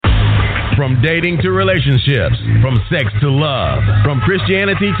From dating to relationships, from sex to love, from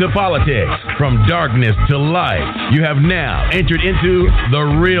Christianity to politics, from darkness to light, you have now entered into the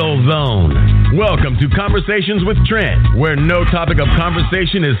real zone. Welcome to Conversations with Trent, where no topic of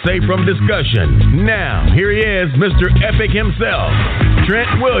conversation is safe from discussion. Now, here he is, Mr. Epic himself, Trent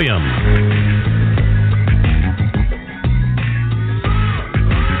Williams.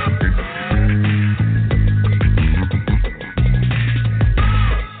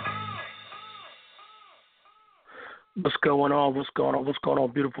 What's going on? What's going on? What's going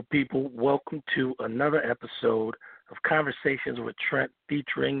on, beautiful people? Welcome to another episode of Conversations with Trent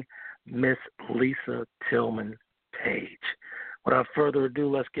featuring Miss Lisa Tillman Page. Without further ado,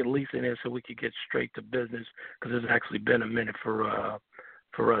 let's get Lisa in here so we can get straight to business, because it's actually been a minute for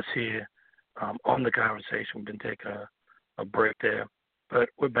us here on the conversation. We've been taking a break there, but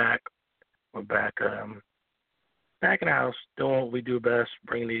we're back. We're back in the house, doing what we do best,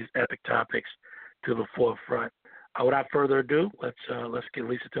 bringing these epic topics to the forefront. Without further ado, let's get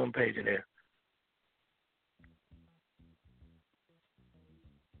Lisa Tillman Page in here.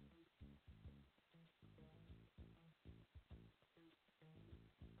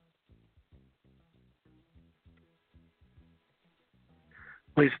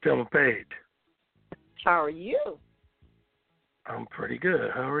 Lisa Tillman Page. How are you? I'm pretty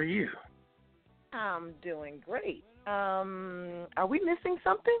good. How are you? I'm doing great. Are we missing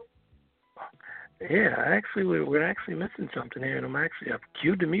something? Yeah, actually, we're actually missing something here, and I've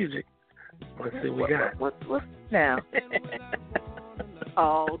cued the music. Let's see what we got. What's now?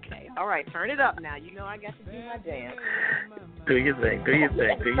 Oh, okay. All right, turn it up now. You know I got to do my dance. Do your thing. Do your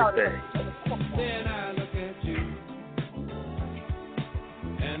thing. Do your thing. Then I look at you,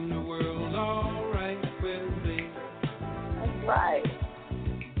 and the world's all right with me. That's right.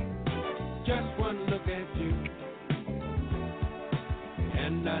 Just one look at you,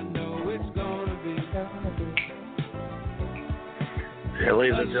 and I know it's gonna be. Yeah,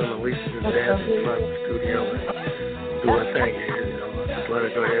 ladies and gentlemen, Lisa's in dance in front of the studio and do her thing here. Just let her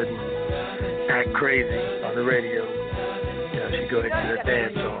go ahead and act crazy on the radio. She go ahead and get her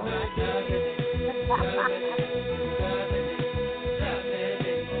dance on.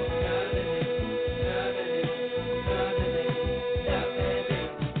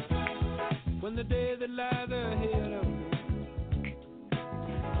 When the day that lies ahead of me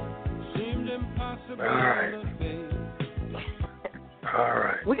seemed impossible. All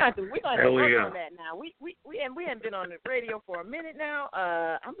right. We're going to work go. on that now. We haven't been on the radio for a minute now.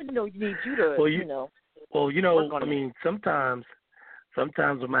 I'm going to need you to, Well, I mean, sometimes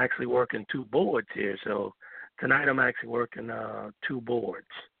I'm actually working two boards here. So tonight I'm actually working two boards.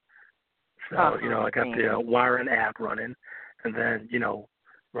 So, I got the YRN app running, and then,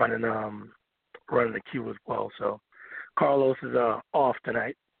 running the queue as well. So Carlos is off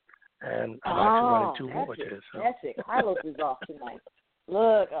tonight, and I'm actually running two boards here. So. That's it. Carlos is off tonight.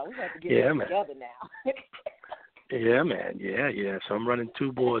 Look, we have to get it together now. Yeah, man. Yeah. So I'm running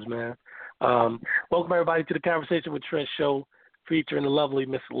two boards, man. Welcome, everybody, to the Conversation with Trent show featuring the lovely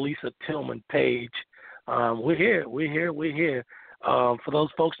Miss Lisa Tillman Page. We're here. For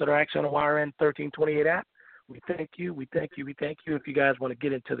those folks that are actually on the YRN1328 app, we thank you. If you guys want to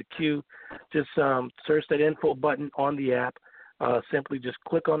get into the queue, just search that info button on the app. Simply just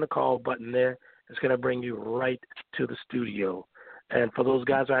click on the call button there. It's going to bring you right to the studio. And for those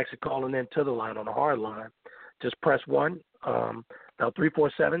guys who are actually calling in to the line on the hard line, just press 1, now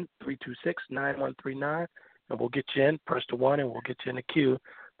 347-326-9139, and we'll get you in. Press the 1, and we'll get you in the queue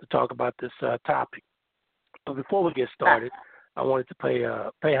to talk about this topic. But before we get started, I wanted to pay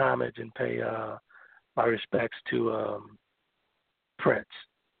homage and pay my respects to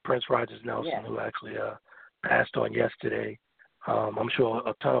Prince Rogers Nelson, who actually passed on yesterday. I'm sure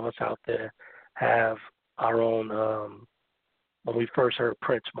a ton of us out there have our own when we first heard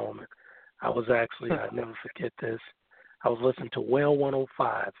Prince moment. I'll never forget this. I was listening to Whale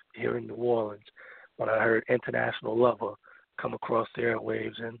 105 here in New Orleans when I heard International Lover come across the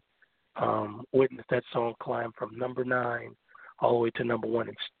airwaves and witnessed that song climb from number 9 all the way to number 1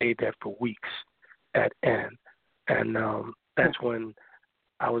 and stayed there for weeks at end. And that's when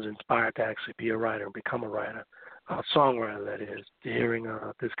I was inspired to actually be a writer and become a writer, a songwriter, that is, hearing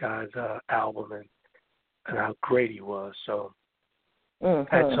this guy's album and how great he was. So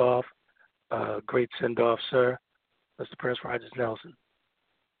hats off. Great send-off, sir. Mr. Prince Rogers Nelson.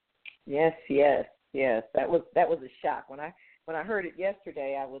 Yes. That was a shock. When I heard it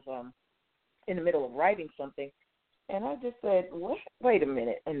yesterday, I was in the middle of writing something, And I just said, what? Wait a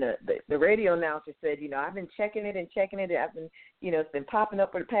minute. And the radio announcer said, I've been checking it. I've been, it's been popping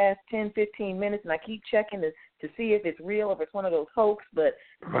up for the past 10, 15 minutes, and I keep checking to see if it's real, if it's one of those hoax. But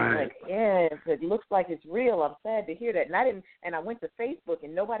I'm like, yeah, if it looks like it's real, I'm sad to hear that. And I went to Facebook,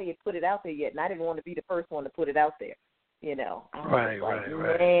 and nobody had put it out there yet, and I didn't want to be the first one to put it out there. Right.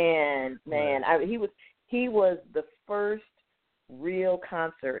 Man, he was the first real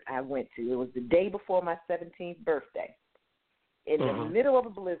concert I went to. It was the day before my 17th birthday. In the middle of a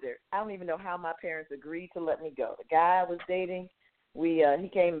blizzard. I don't even know how my parents agreed to let me go. The guy I was dating, he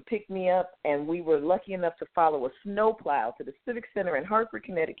came and picked me up, and we were lucky enough to follow a snowplow to the Civic Center in Hartford,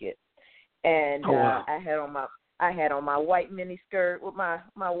 Connecticut. And I had on my white mini skirt with my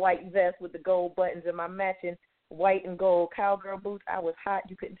white vest with the gold buttons and my matching white and gold cowgirl boots. I was hot.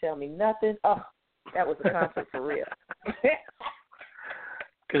 You couldn't tell me nothing. Oh, that was a concert for real.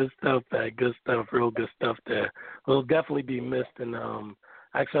 Good stuff, man. Good stuff. Real good stuff there. Will definitely be missed. And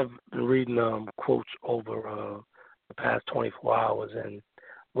actually, I've been reading quotes over the past 24 hours, and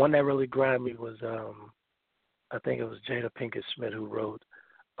one that really grabbed me was I think it was Jada Pinkett Smith who wrote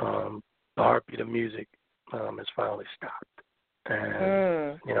 "The Heartbeat of Music has finally stopped,"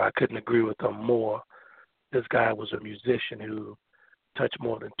 and I couldn't agree with them more. This guy was a musician who touched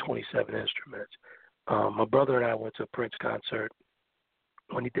more than 27 instruments. My brother and I went to a Prince concert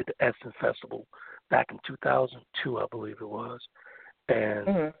when he did the Essence Festival back in 2002, I believe it was.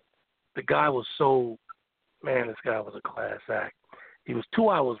 And the guy was this guy was a class act. He was 2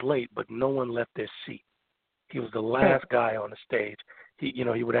 hours late, but no one left their seat. He was the last guy on the stage. He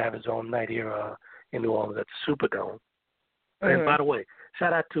would have his own night here in New Orleans at the Superdome. And by the way,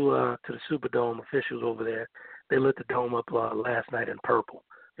 shout out to the Superdome officials over there. They lit the dome up last night in purple.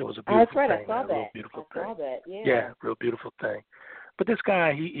 It was a beautiful thing. That's right, I saw that. Real beautiful thing. I saw that, yeah. Yeah, real beautiful thing. But this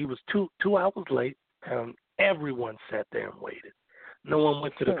guy, he was two hours late. Everyone sat there and waited. No one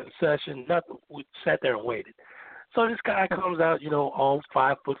went to the concession. Nothing. We sat there and waited. So this guy comes out, all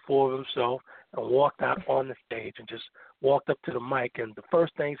 5'4" of himself, and walked out on the stage and just walked up to the mic. And the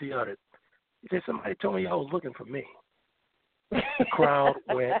first things he uttered, he said, "Somebody told me y'all was looking for me." The crowd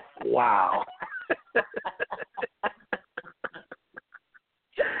went, "Wow."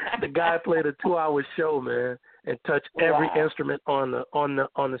 The guy played a 2-hour show, man, and touched every instrument on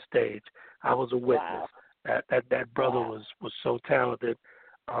the stage. I was a witness. That brother was so talented.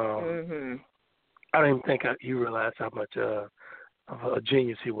 I don't even think you realize how much of a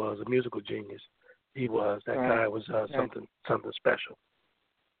genius he was, a musical genius he was. That guy was something special.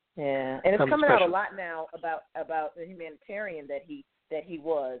 Yeah, and it's coming out a lot now about the humanitarian that he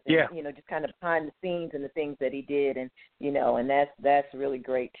was, and, just kind of behind the scenes and the things that he did, and and that's really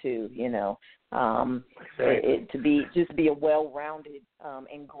great too. To be a well-rounded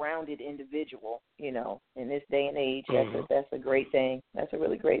and grounded individual, in this day and age, that's a great thing. That's a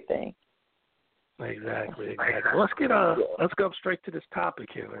really great thing. Exactly. Let's go straight to this topic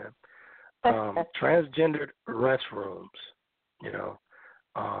here, man. Transgendered restrooms.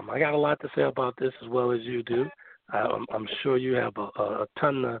 I got a lot to say about this as well as you do. I'm sure you have a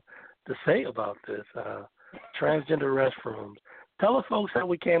ton to say about this. Transgender restrooms. Tell the folks how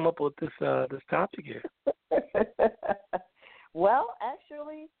we came up with this topic here. Well,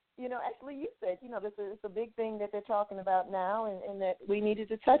 actually, you said, this is a big thing that they're talking about now, and that we needed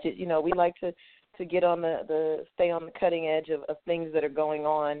to touch it. We like to get on stay on the cutting edge of things that are going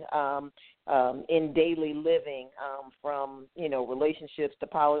on in daily living, from relationships to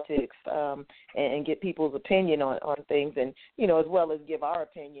politics, and get people's opinion on things, and as well as give our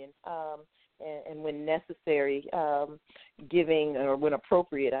opinion, and when necessary, giving, or when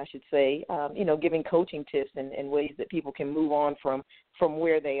appropriate, I should say, giving coaching tips and ways that people can move on from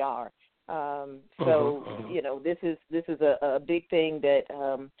where they are. This is a big thing that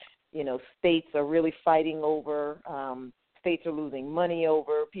states are really fighting over. States are losing money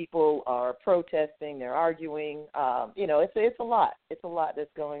over. People are protesting. They're arguing. It's a lot. It's a lot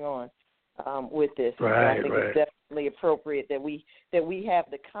that's going on with this. Right, I think it's definitely appropriate that we have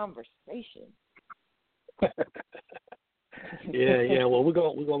the conversation. Yeah. Well, we're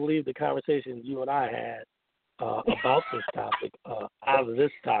gonna leave the conversation you and I had about this topic out of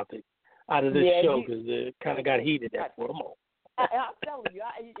this show, because it kind of got heated there for a moment. I'm telling you,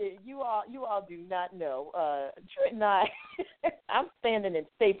 you all do not know. Trent and I, I'm standing in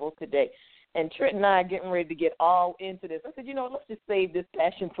Staples today, and Trent and I are getting ready to get all into this. I said, let's just save this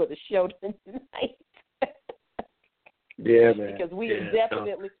passion for the show tonight. Yeah, man. Because we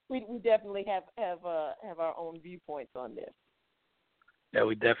definitely have our own viewpoints on this. Yeah,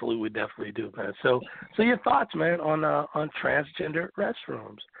 we definitely do, man. So your thoughts, man, on transgender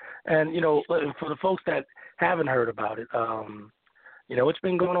restrooms, and for the folks that haven't heard about it, it's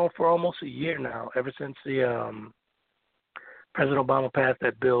been going on for almost a year now, ever since the President Obama passed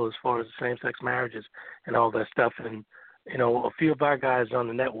that bill as far as same-sex marriages and all that stuff, and a few of our guys on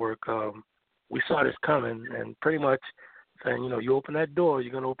the network, we saw this coming, and pretty much saying, you open that door,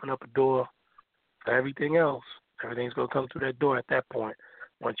 you're gonna open up a door for everything else. Everything's going to come through that door at that point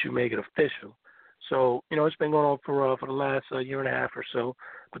once you make it official. So, it's been going on for the last year and a half or so,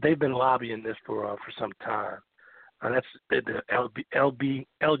 but they've been lobbying this for some time. And that's the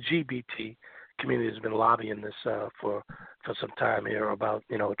LGBT community has been lobbying this for some time here about,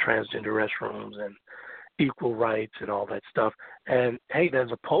 transgender restrooms and equal rights and all that stuff. And, hey,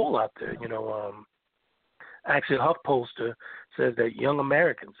 there's a poll out there, actually a Huff poster says that young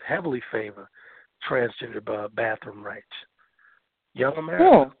Americans heavily favor transgender bathroom rights. Young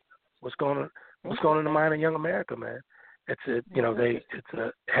America. What's going on in the mind of young America, man? It's a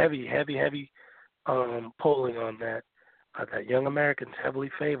heavy polling on that. That young Americans heavily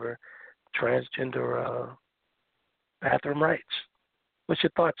favor transgender bathroom rights. What's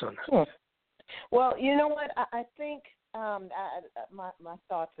your thoughts on that? Well, you know what? I think my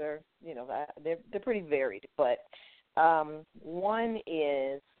thoughts are, they're pretty varied. But one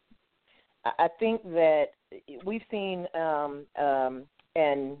is, I think that we've seen an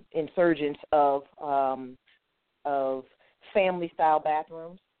insurgence of family-style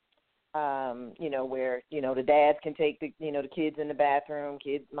bathrooms, where, the dads can take the kids in the bathroom,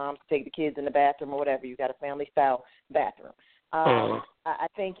 moms can take the kids in the bathroom or whatever. You've got a family-style bathroom. I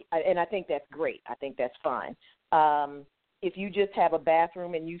think that's great. I think that's fine. If you just have a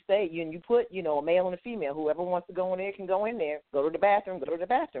bathroom and you put, a male and a female, whoever wants to go in there can go in there, go to the bathroom,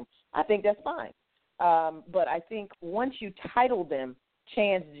 I think that's fine. But I think once you title them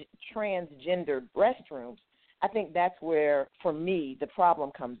transgendered restrooms, I think that's where, for me, the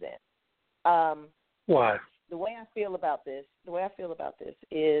problem comes in. Why? The way I feel about this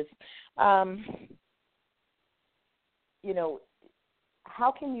is, how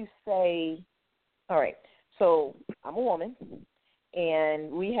can you say, all right, so I'm a woman, and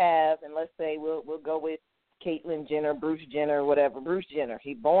we have, and let's say we'll go with Caitlyn Jenner, Bruce Jenner, whatever. Bruce Jenner.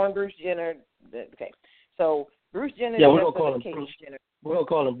 He born Bruce Jenner. Okay, so Bruce Jenner. Yeah, we're gonna call him Bruce. Jenner. We're gonna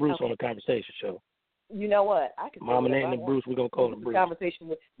call him Bruce on the conversation show. You know what? I could. Mama named him Bruce. We're gonna call him Bruce.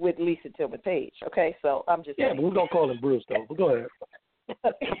 Conversation with Lisa Tillman Page. Okay, so I'm just. Yeah, saying. but we're gonna call him Bruce though. But go ahead.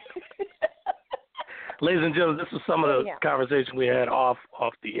 Ladies and gentlemen, this is some of the conversation we had off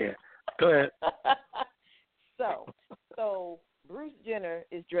the air. Go ahead. So Bruce Jenner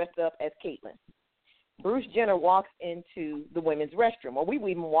is dressed up as Caitlyn. Bruce Jenner walks into the women's restroom, or we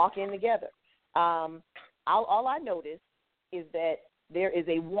even walk in together. All I notice is that there is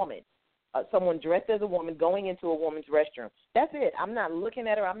a woman, someone dressed as a woman going into a woman's restroom. That's it. I'm not looking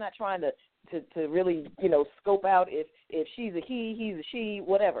at her. I'm not trying to really, scope out if she's a he, he's a she,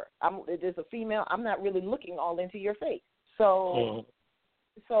 whatever. If there's a female, I'm not really looking all into your face.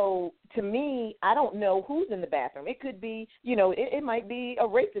 So to me, I don't know who's in the bathroom. It could be, it might be a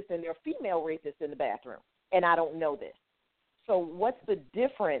rapist in there, a female rapist in the bathroom, and I don't know this. So what's the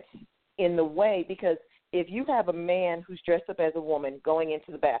difference in the way? Because if you have a man who's dressed up as a woman going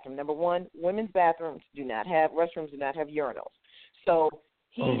into the bathroom, number one, women's restrooms do not have urinals. So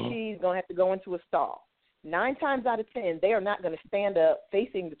she's going to have to go into a stall. 9 times out of 10, they are not going to stand up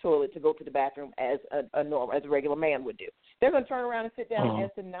facing the toilet to go to the bathroom as a regular man would do. They're going to turn around and sit down as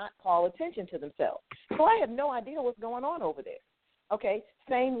to not call attention to themselves. So I have no idea what's going on over there. Okay,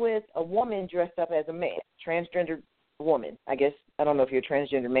 same with a woman dressed up as a man, transgender woman. I guess, I don't know if you're a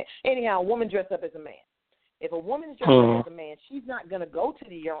transgender man. Anyhow, a woman dressed up as a man. If a woman is dressed up as a man, she's not going to go to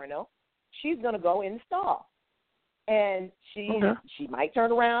the urinal. She's going to go in the stall. And she might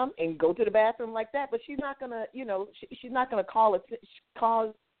turn around and go to the bathroom like that, but she's not gonna, she's not gonna call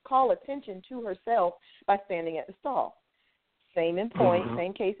attention to herself by standing at the stall. Same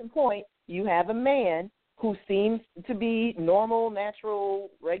case in point. You have a man who seems to be normal, natural,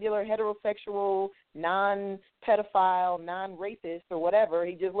 regular, heterosexual, non-pedophile, non-racist, or whatever.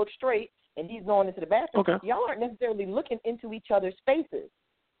 He just looks straight, and he's going into the bathroom. Okay. Y'all aren't necessarily looking into each other's faces.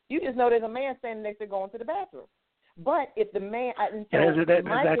 You just know there's a man standing next to going to the bathroom. But if the man,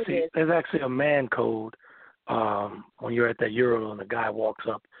 there's actually a man code when you're at that urinal and the guy walks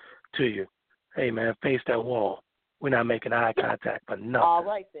up to you. Hey man, face that wall. We're not making eye contact for nothing. All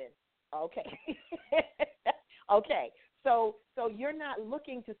right then. Okay. Okay. So you're not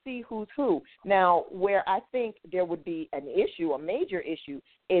looking to see who's who. Now, where I think there would be a major issue,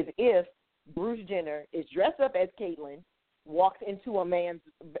 is if Bruce Jenner is dressed up as Caitlyn walks into a men's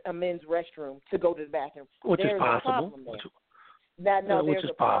restroom to go to the bathroom. Which there's is possible. A problem there. There's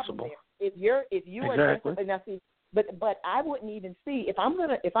a problem there. If you exactly. are now see, but I wouldn't even see if I'm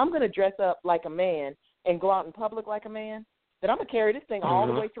gonna dress up like a man and go out in public like a man, then I'm gonna carry this thing all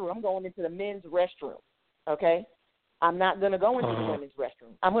the way through. I'm going into the men's restroom. Okay. I'm not going to go into the women's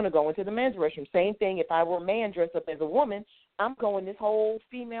restroom. I'm going to go into the men's restroom. Same thing if I were a man dressed up as a woman, I'm going this whole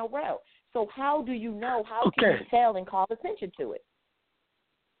female route. So how do you know? How can you tell and call attention to it?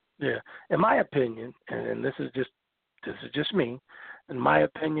 Yeah. In my opinion, and this is just me, in my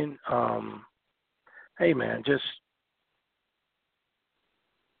opinion, hey, man, just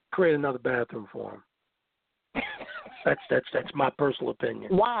create another bathroom for him. That's my personal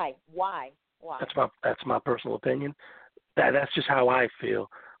opinion. Why? That's my personal opinion. That's just how I feel.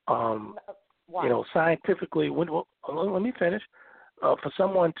 Why? You know, scientifically, let me finish. For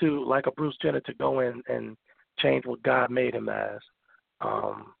someone to, like a Bruce Jenner, to go in and change what God made him as,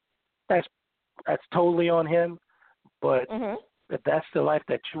 that's totally on him. But if that's the life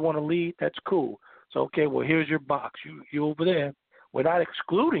that you want to lead, that's cool. So, okay, well, here's your box. You over there. We're not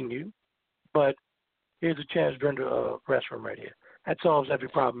excluding you, but here's a transgender restroom right here. That solves every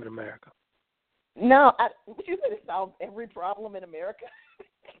problem in America. No, you said it solves every problem in America.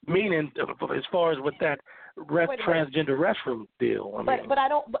 Meaning, as far as with that transgender restroom deal, but I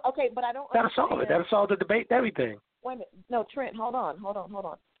don't. That'll solve it. That'll solve the debate and everything. Wait a minute. No, Trent, hold on.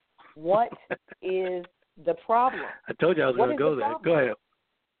 What is the problem? I told you I was going to go there. Go ahead.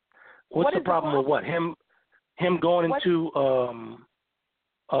 What's the problem with what? Him going into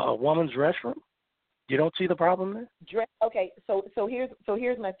a woman's restroom? You don't see the problem there? Okay, so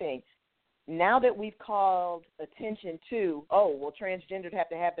here's my thing. Now that we've called attention to, transgendered have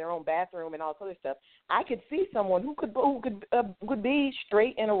to have their own bathroom and all this other stuff, I could see someone who could be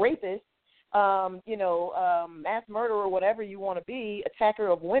straight and a rapist, mass murderer, whatever you want to be, attacker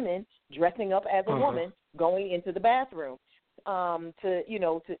of women, dressing up as a woman, going into the bathroom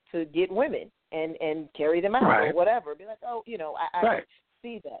to get women and carry them out or whatever. Be like, I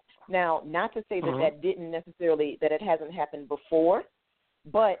see that. Now, not to say that didn't necessarily, that it hasn't happened before.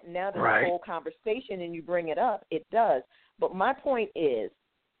 But now that the whole conversation and you bring it up, it does. But my point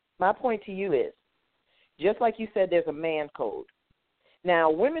to you is, just like you said, there's a man code. Now,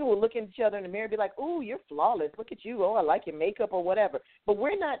 women will look at each other in the mirror and be like, "Ooh, you're flawless. Look at you. Oh, I like your makeup," or whatever. But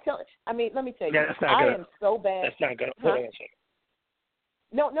we're not telling. I mean, let me tell you, am so bad. That's not good. Hold on a second.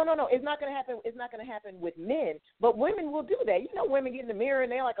 No. It's not going to happen. It's not going to happen with men. But women will do that. Women get in the mirror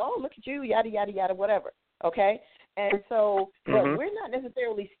and they're like, "Oh, look at you, yada yada yada, whatever." Okay. And so, but we're not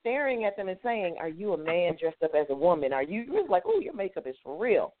necessarily staring at them and saying, "Are you a man dressed up as a woman? Are you?" We're like, "Oh, your makeup is for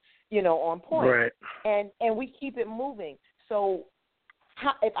real," on point. Right. And we keep it moving. So,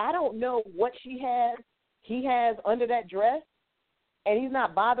 if I don't know what he has under that dress, and he's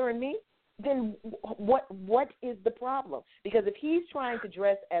not bothering me, then what is the problem? Because if he's trying to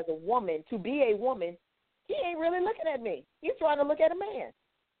dress as a woman, to be a woman, he ain't really looking at me. He's trying to look at a man.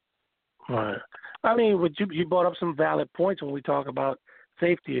 Right. I mean, you brought up some valid points when we talk about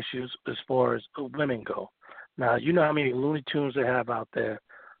safety issues as far as women go. Now, you know how many Looney Tunes they have out there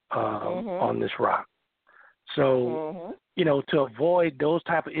on this rock. So, to avoid those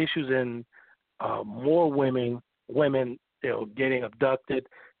type of issues and more women, getting abducted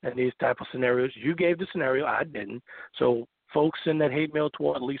and these type of scenarios. You gave the scenario, I didn't. So, folks send that hate mail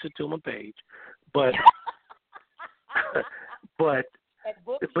toward Lisa Tillman Page. But but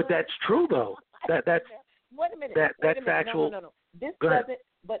that's true though. That's wait a minute. That's factual. No. This doesn't.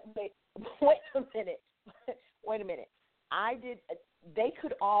 But wait a minute. They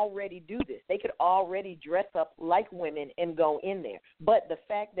could already do this. They could already dress up like women and go in there. But the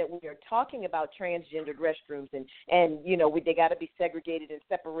fact that we are talking about transgendered restrooms and they got to be segregated and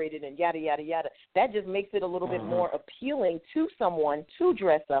separated and yada yada yada, that just makes it a little bit more appealing to someone to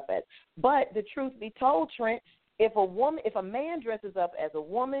dress up as. But the truth be told, Trent, if a man dresses up as a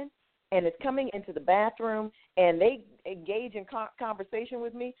woman and is coming into the bathroom and they engage in conversation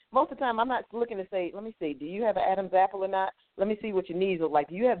with me, most of the time I'm not looking to say, let me see, do you have an Adam's apple or not? Let me see what your knees look like.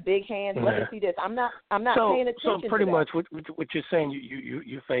 Do you have big hands? Let me see this. I'm not paying attention. So pretty to much what you're saying,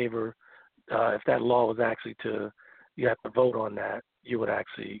 you favor if that law was actually you have to vote on that, you would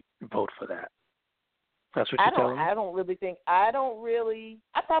actually vote for that. That's what you're telling me?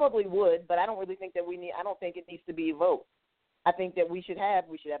 I probably would, but I don't really think that I don't think it needs to be a vote. I think that we should have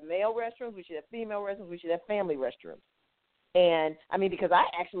male restrooms, we should have female restrooms, we should have family restrooms. And I mean, because I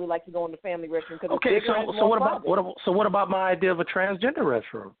actually like to go in the family restroom because it's bigger and more private. What about my idea of a transgender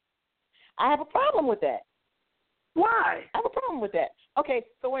restroom? I have a problem with that. Why? I have a problem with that. Okay,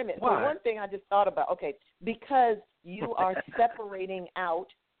 so wait a minute. Why? So one thing I just thought about, because you are separating out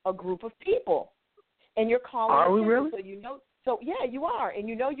a group of people, and you're calling. Are we really? So So yeah, you are, and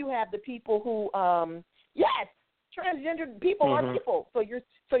you have the people who, yes, transgendered people are people. So you're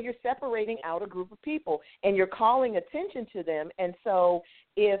separating out a group of people, and you're calling attention to them. And so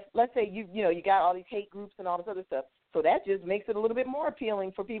if, let's say you got all these hate groups and all this other stuff, so that just makes it a little bit more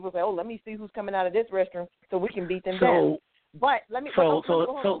appealing for people to say, oh, let me see who's coming out of this restroom so we can beat them down. But let me. So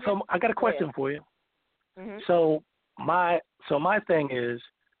I got a question for you. Mm-hmm. So my thing is,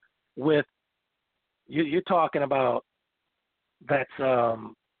 with you're talking about. That's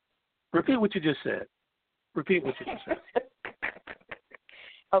repeat what you just said. Repeat what you just said.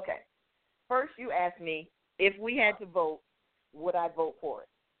 Okay. First, you asked me if we had to vote, would I vote for it?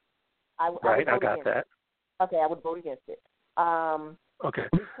 I got that. Okay, I would vote against it. Okay.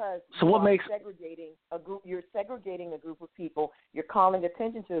 Because so what makes segregating a group? You're segregating a group of people. You're calling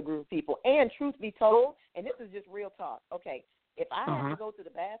attention to a group of people. And truth be told, and this is just real talk. Okay. If I have to go to the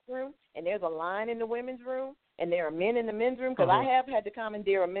bathroom and there's a line in the women's room and there are men in the men's room, because I have had to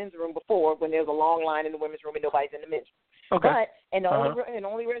commandeer a men's room before when there's a long line in the women's room and nobody's in the men's room. Okay. But the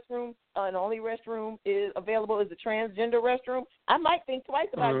only restroom is available is the transgender restroom. I might think twice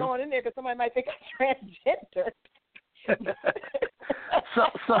about going in there because somebody might think I'm transgender.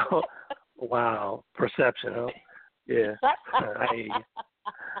 so wow, perception, huh? Yeah.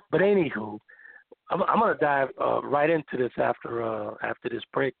 But anywho. I'm gonna dive right into this after this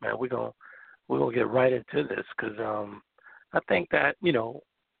break, man. We're gonna get right into this because I think that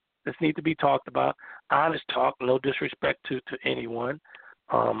this needs to be talked about. Honest talk, no disrespect to anyone,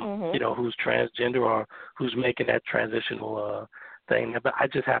 who's transgender or who's making that transitional thing. But I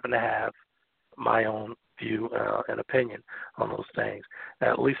just happen to have my own view and opinion on those things.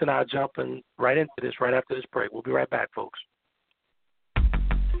 Lisa and I are jumping right into this right after this break. We'll be right back, folks.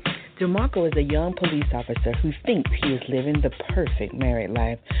 DeMarco is a young police officer who thinks he is living the perfect married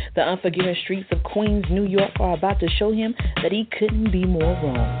life. The unforgiving streets of Queens, New York are about to show him that he couldn't be more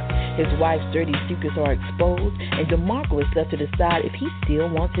wrong. His wife's dirty secrets are exposed, and DeMarco is left to decide if he still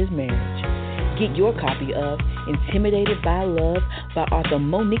wants his marriage. Get your copy of Intimidated by Love by author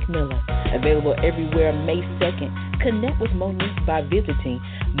Monique Miller. Available everywhere May 2nd. Connect with Monique by visiting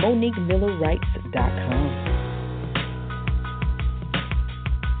MoniqueMillerWrites.com.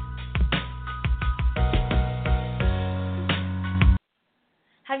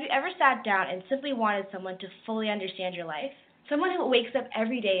 Have you ever sat down and simply wanted someone to fully understand your life? Someone who wakes up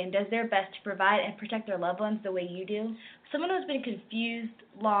every day and does their best to provide and protect their loved ones the way you do? Someone who's been confused,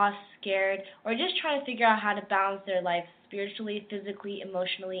 lost, scared, or just trying to figure out how to balance their life spiritually, physically,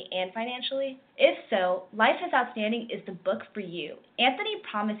 emotionally, and financially? If so, Life is Outstanding is the book for you. Anthony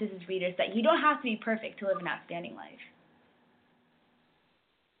promises his readers that you don't have to be perfect to live an outstanding life.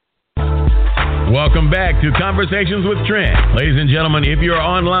 Welcome back to Conversations with Trent. Ladies and gentlemen, if you're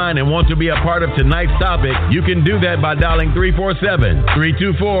online and want to be a part of tonight's topic, you can do that by dialing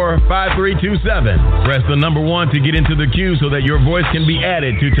 347-324-5327. Press the number 1 to get into the queue so that your voice can be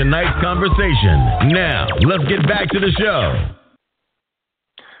added to tonight's conversation. Now, let's get back to the show.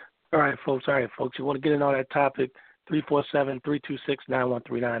 All right, folks. You want to get in on that topic,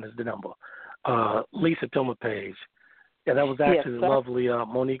 347-326-9139 is the number. Lisa, tell me page. Yeah, that was actually the lovely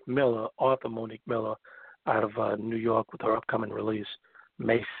Monique Miller, author Monique Miller, out of New York with her upcoming release,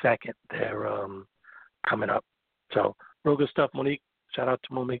 May 2nd. They're coming up. So, real good stuff, Monique. Shout out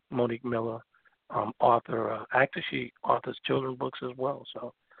to Monique Miller, author. Actually, she authors children's books as well.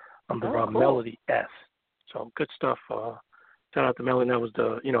 So, under Melody S. So, good stuff. Shout out to Melody. That was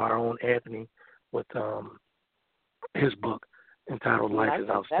our own Anthony with his book entitled Life is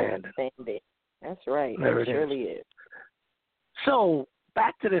Outstanding. That's right. There it surely is. So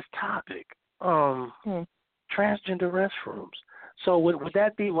back to this topic, transgender restrooms. So would I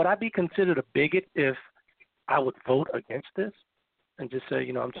be considered a bigot if I would vote against this and just say,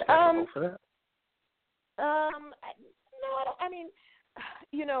 I'm just not going to vote for that? No, I don't. I mean,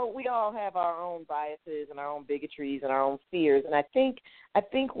 we all have our own biases and our own bigotries and our own fears, and I think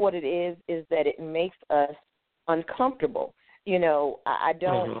what it is that it makes us uncomfortable. I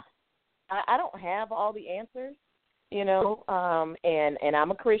don't have all the answers. And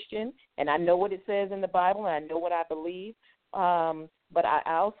I'm a Christian, and I know what it says in the Bible, and I know what I believe. But I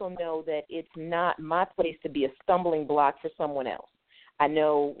also know that it's not my place to be a stumbling block for someone else. I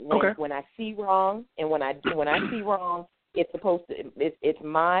know when I see wrong, and when I see wrong, it's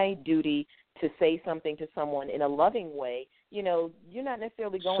my duty to say something to someone in a loving way. You're not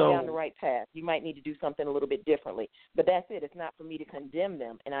necessarily going down the right path. You might need to do something a little bit differently. But that's it. It's not for me to condemn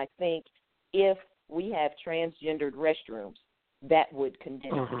them. And I think if we have transgendered restrooms, that would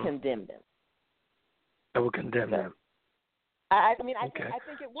condemn them. That would condemn them. I think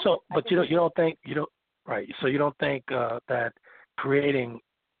it would. So, but you don't think right? So you don't think that creating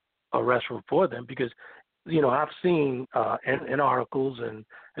a restroom for them, because I've seen in articles and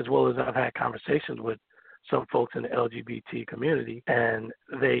as well as I've had conversations with some folks in the LGBT community, and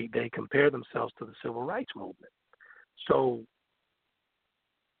they compare themselves to the civil rights movement. So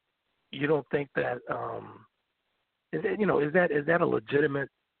you don't think that is that a legitimate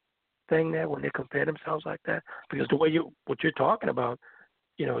thing there when they compare themselves like that? Because the way what you're talking about,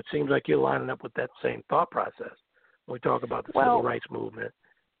 it seems like you're lining up with that same thought process when we talk about the civil rights movement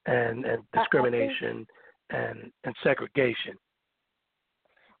and discrimination and segregation.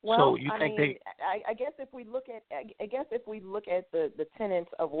 Well, so you think I guess if we look at the tenets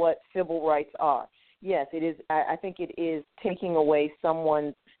of what civil rights are, yes, it is. I think it is taking away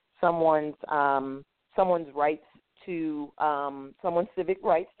someone's rights to someone's civic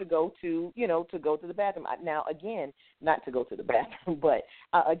rights to go to the bathroom. Now, again, not to go to the bathroom, but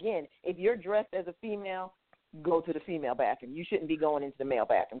again, if you're dressed as a female, go to the female bathroom. You shouldn't be going into the male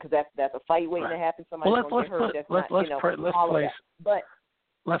bathroom because that's a fight waiting to happen. Somebody's going to get hurt.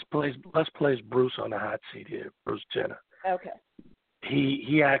 Let's place Bruce on the hot seat here, Bruce Jenner. Okay.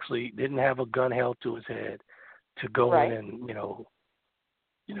 He actually didn't have a gun held to his head to go in and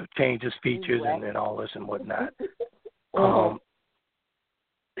change his features and all this and whatnot.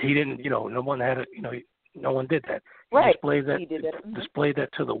 He didn't. No one had no one did that. Right. Displayed that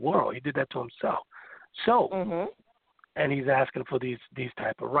to the world. He did that to himself. So, and he's asking for these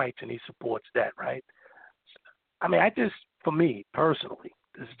type of rights, and he supports that, right? I mean, for me personally,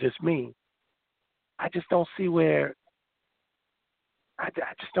 this is just me. I just don't see where. I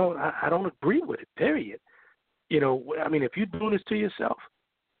don't agree with it. Period. I mean, if you're doing this to yourself,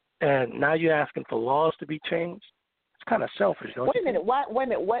 and now you're asking for laws to be changed, it's kind of selfish, don't you? Wait a minute.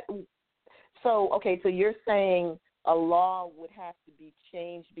 What? So you're saying a law would have to be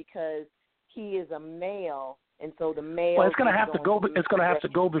changed because he is a male, and so the male. Well, it's going to have to go. It's going to have to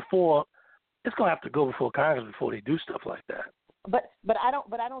go before. It's going to have to go before Congress before they do stuff like that. But I don't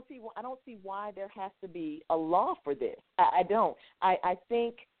see why there has to be a law for this. I don't. I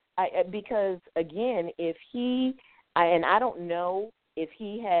think because again, if he and I don't know if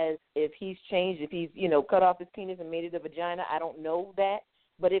he's changed, if he's cut off his penis and made it a vagina. I don't know that.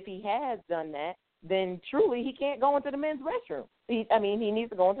 But if he has done that, then truly he can't go into the men's restroom. He needs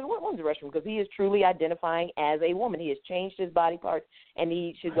to go into the women's restroom because he is truly identifying as a woman. He has changed his body parts, and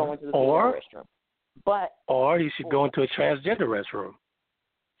he should go into the female restroom. Or he should go into a transgender restroom.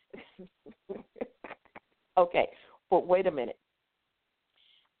 Okay, but wait a minute.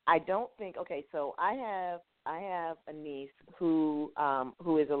 I don't think. Okay, so I have a niece who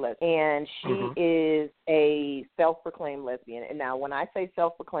is a lesbian, and she is a self-proclaimed lesbian. And now, when I say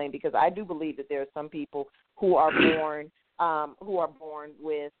self-proclaimed, because I do believe that there are some people who are born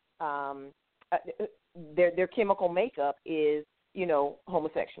with their chemical makeup is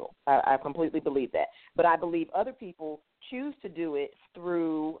homosexual. I completely believe that. But I believe other people choose to do it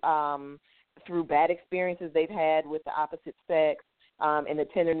through bad experiences they've had with the opposite sex. And the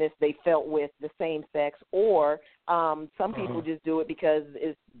tenderness they felt with the same sex, or some people just do it because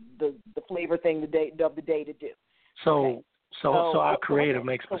it's the flavor thing of the day to do. So our Creator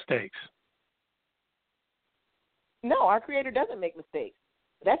makes mistakes. No, our Creator doesn't make mistakes.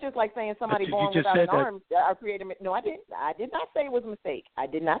 That's just like saying somebody born without an arm. Our Creator. No, I didn't. I did not say it was a mistake. I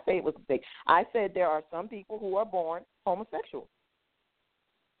did not say it was a mistake. I said there are some people who are born homosexual.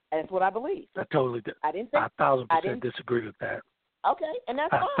 That's what I believe. I totally did. I didn't say. 1,000% disagree with that. Okay, and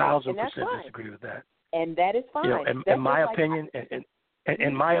that's fine. 1,000% disagree with that. And that is fine. In my opinion,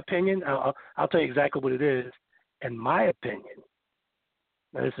 in my opinion, I'll tell you exactly what it is. In my opinion,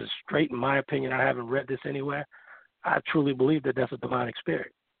 now this is straight in my opinion. I haven't read this anywhere. I truly believe that that's a demonic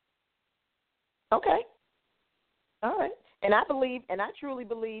spirit. Okay. All right. And I truly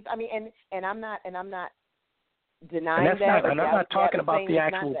believe. I mean, and I'm not denying and that. And I'm not talking about the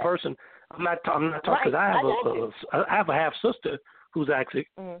actual person. I'm not talking because I have a half sister who's actually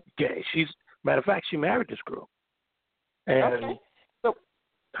gay. Matter of fact, she married this girl. And okay. So,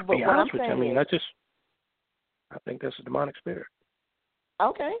 to be honest with you, I think that's a demonic spirit.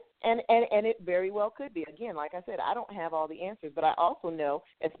 Okay, and it very well could be. Again, like I said, I don't have all the answers, but I also know,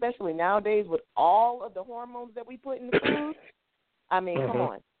 especially nowadays with all of the hormones that we put in the food, I mean, come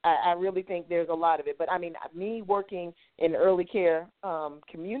on. I really think there's a lot of it. But, I mean, me working in the early care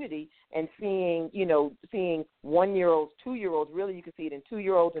community and seeing 1-year-olds, 2-year-olds, really you can see it in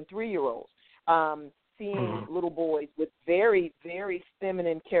 2-year-olds and 3-year-olds, seeing little boys with very, very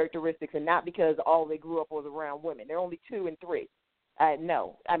feminine characteristics, and not because all they grew up was around women. They're only 2 and 3.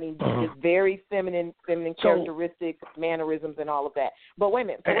 No. I mean, just very feminine characteristics, mannerisms, and all of that. But wait a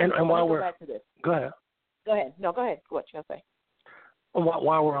minute. So and while we're back to this. Go ahead. Go ahead. No, go ahead. What you gonna say?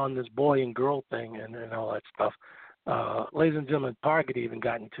 While we're on this boy and girl thing and all that stuff, ladies and gentlemen, Target even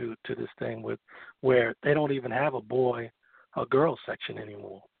got into this thing with where they don't even have a boy or girl section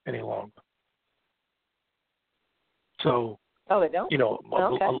any longer. So they don't. You know,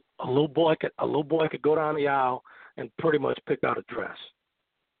 a little boy could go down the aisle and pretty much pick out a dress.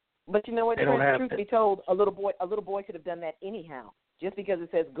 But you know what? Truth be told, a little boy could have done that anyhow. Just because it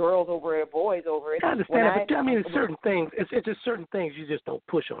says girls over it, boys over it. I understand that, but I mean, it's certain things. It's just certain things you just don't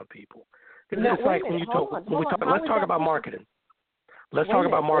push on people. It's like when you talk. Let's talk about marketing. Let's talk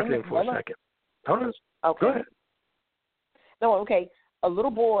about marketing for a second. Okay. Go ahead. No, okay. A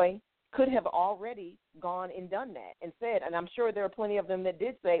little boy could have already gone and done that and said, and I'm sure there are plenty of them that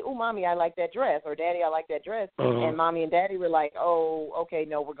did say, "Oh, mommy, I like that dress," or "Daddy, I like that dress," and mommy and daddy were like, "Oh, okay,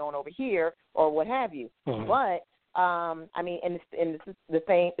 no, we're going over here," or what have you. But I mean, and this is the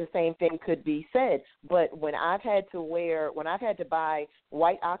same thing could be said. But when I've had to buy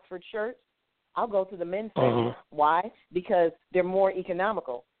white Oxford shirts, I'll go to the men's section. Why? Because they're more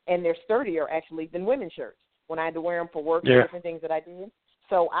economical and they're sturdier actually than women's shirts. When I had to wear them for work and different things that I did.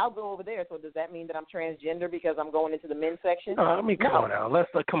 So I'll go over there. So does that mean that I'm transgender because I'm going into the men's section? I mean, come on now,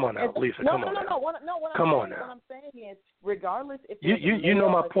 Lisa. Come on now. What I'm saying is, regardless if you know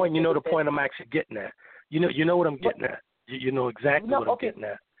my point. You know the point I'm actually getting at. You know what I'm getting at. You know exactly what I'm getting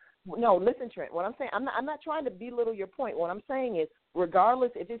at. No, listen, Trent. What I'm saying, I'm not trying to belittle your point. What I'm saying is,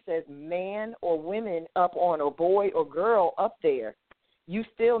 regardless if it says man or women up on, or boy or girl up there, you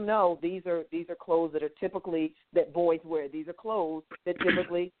still know these are clothes that are typically that boys wear. These are clothes that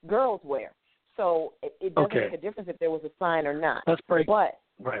typically girls wear. So it doesn't make a difference if there was a sign or not. Let's break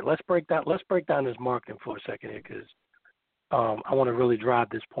down this marketing for a second here, because I want to really drive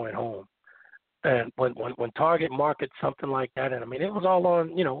this point home. And when Target markets something like that, and I mean it was all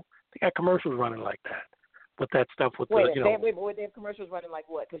on, they got commercials running like that. With that stuff with they have commercials running like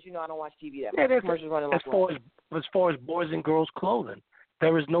what? Because I don't watch TV that much. Yeah, commercials running like as far as boys and girls clothing,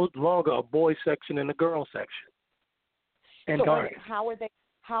 there is no longer a boy section and a girl section. And Target.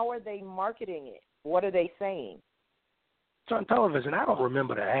 How are they marketing it? What are they saying? It's on television. I don't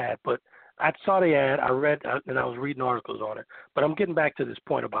remember the ad, but I saw the ad. I read, and I was reading articles on it. But I'm getting back to this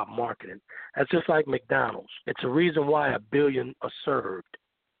point about marketing. That's just like McDonald's. It's a reason why 1 billion are served.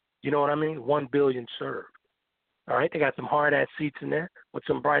 You know what I mean? 1 billion served. All right? They got some hard-ass seats in there with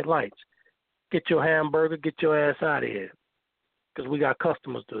some bright lights. Get your hamburger, get your ass out of here, because we got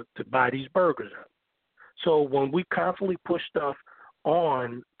customers to buy these burgers up. So when we constantly push stuff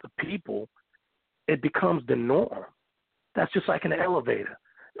on the people, it becomes the norm. That's just like in an elevator.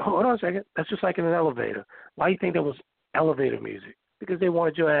 Hold on a second. That's just like in an elevator. Why do you think there was elevator music? Because they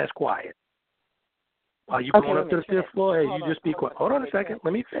wanted your ass quiet. While you going up to the fifth floor, hey, you just be quiet. Hold on a second.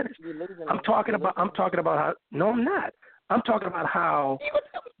 Let me finish. I'm talking about how. No, I'm not. I'm talking about how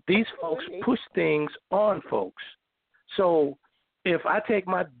these folks push things on folks. So if I take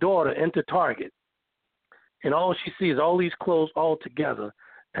my daughter into Target and all she sees is all these clothes all together,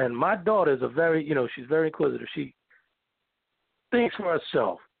 and my daughter is she's very inquisitive. She thinks for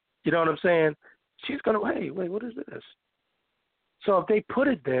herself. You know what I'm saying? She's going to, hey, wait, what is this? So if they put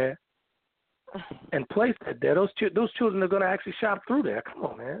it there and place it there, those children are going to actually shop through there. Come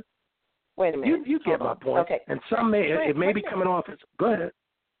on, man. Wait a minute. You get my point. Okay. And some it may be coming off as, go ahead.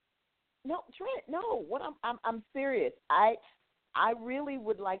 No, Trent, no. What I'm serious. I really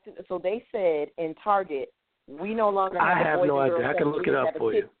would like to. So they said in Target, we no longer have. I have no idea. I can look it up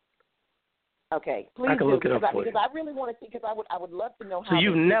for you. Okay, please. I can look it up for you. Because I really want to see. Because I would love to know how. So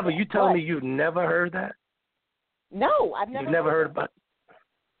you telling me you've never heard that? No, I've never. You've never heard about.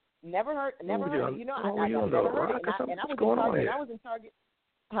 Never heard. I've never heard it. And I was in Target.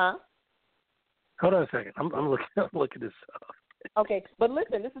 Huh? Hold on a second. I'm looking this up. Okay, but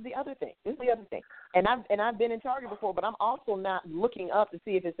listen, this is the other thing. And I've been in Target before, but I'm also not looking up to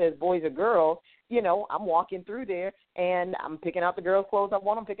see if it says boys or girls. I'm walking through there and I'm picking out the girls' clothes I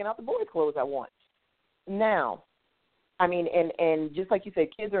want. I'm picking out the boys' clothes I want. Now, I mean, and just like you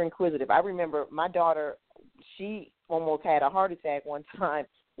said, kids are inquisitive. I remember my daughter, she almost had a heart attack one time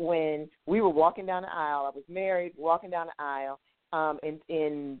when we were walking down the aisle. I was married, walking down the aisle.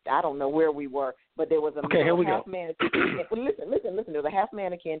 In I don't know where we were, but there was a half mannequin. Listen. There was a half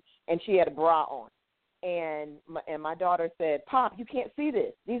mannequin, and she had a bra on. And my daughter said, "Pop, you can't see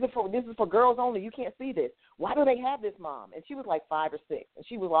this. This is for girls only. You can't see this. Why do they have this, Mom?" And she was like 5 or 6, and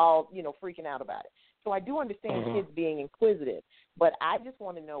she was all freaking out about it. So I do understand kids being inquisitive, but I just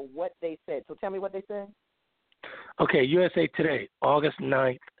want to know what they said. So tell me what they said. Okay, USA Today, August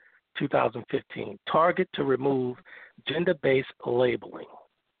 9th, 2015. Target to remove gender-based labeling.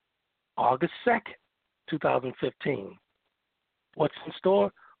 August 2nd, 2015. What's in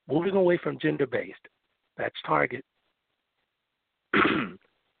store? Moving away from gender-based. That's Target.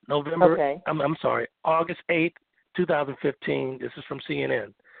 November. Okay. I'm sorry. August 8th, 2015. This is from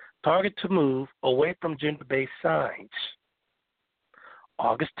CNN. Target to move away from gender-based signs.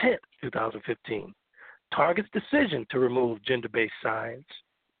 August 10th, 2015. Target's decision to remove gender-based signs.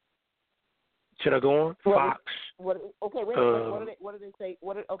 Should I go on? Fox. Okay, wait a minute. What did they say?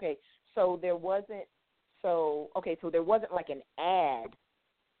 Okay, so there wasn't. So there wasn't like an ad.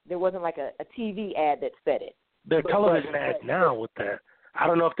 There wasn't like a TV ad that said it. There are television ads now with that. I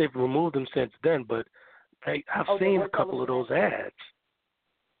don't know if they've removed them since then, but I've seen a couple of those ads.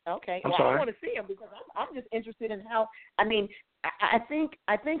 Okay. I'm sorry. I want to see them because I'm just interested in how. I mean, I think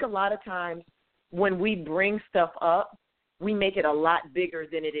a lot of times when we bring stuff up, we make it a lot bigger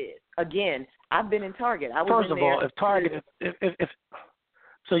than it is. Again, I've been in Target. I was First in of there. all, if Target, if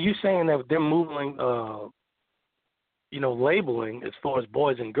so, you're saying that they're moving, labeling as far as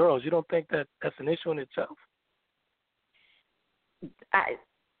boys and girls. You don't think that that's an issue in itself?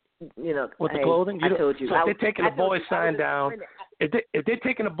 With the clothing, I told you. So if they're taking a boy sign down, if they're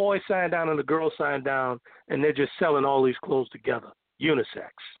taking a boy sign down and a girl sign down, and they're just selling all these clothes together,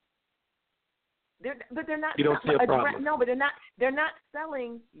 unisex. But they're not. You don't see a problem. No, but they're not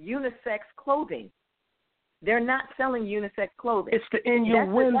selling unisex clothing. They're not selling unisex clothing. It's the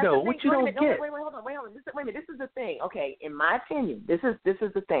innuendo. What you don't get. Wait, hold on. Wait a minute. This is the thing. Okay, in my opinion, this is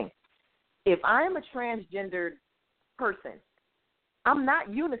the thing. If I am a transgendered person, I'm not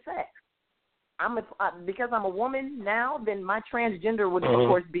unisex. Because I'm a woman now, then my transgender would of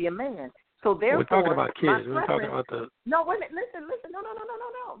course be a man. So therefore, we're talking about kids. We're talking about the. No, wait a minute. Listen.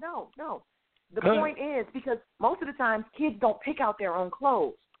 No. The point is because most of the time kids don't pick out their own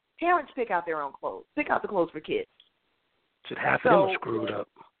clothes. Parents pick out their own clothes. Pick out the clothes for kids. Should half of them are screwed up.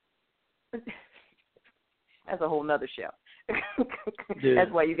 That's a whole nother show. Yeah.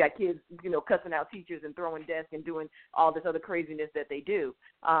 That's why you got kids, cussing out teachers and throwing desks and doing all this other craziness that they do.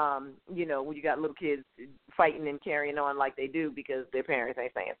 When you got little kids fighting and carrying on like they do because their parents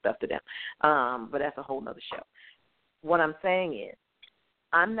ain't saying stuff to them. But that's a whole nother show. What I'm saying is,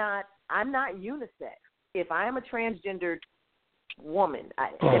 I'm not unisex. If I am a transgendered woman,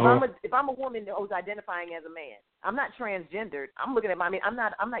 if I'm a woman who's identifying as a man, I'm not transgendered. I'm looking at I'm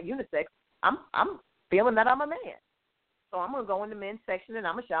not unisex. I'm feeling that I'm a man. So I'm going to go in the men's section and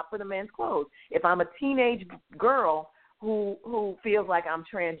I'm going to shop for the men's clothes. If I'm a teenage girl who feels like I'm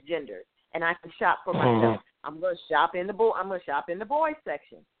transgendered and I can shop for myself, I'm going to shop in the boys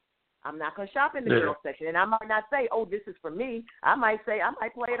section. I'm not going to shop in the girls section. And I might not say, oh, this is for me. I might play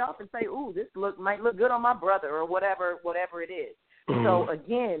it off and say, ooh, this might look good on my brother or whatever it is. So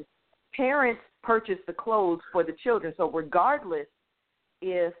again, parents purchase the clothes for the children. So regardless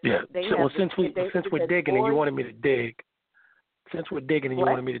if they since we're digging and you wanted me to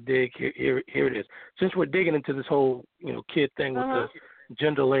dig, here it is. Since we're digging into this whole, kid thing with the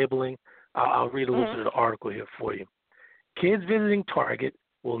gender labeling, I'll read a little bit of the article here for you. Kids visiting Target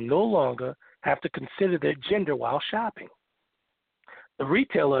will no longer have to consider their gender while shopping. The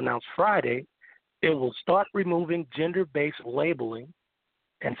retailer announced Friday it will start removing gender-based labeling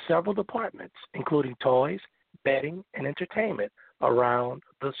in several departments, including toys, bedding, and entertainment around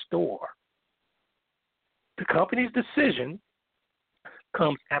the store. The company's decision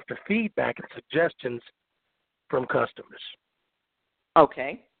comes after feedback and suggestions from customers.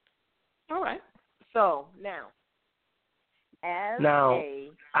 Okay. All right. So now,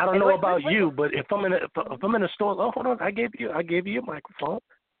 I don't know about you, but if I'm in a store, hold on, I gave you a microphone.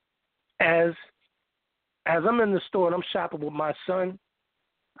 As I'm in the store and I'm shopping with my son,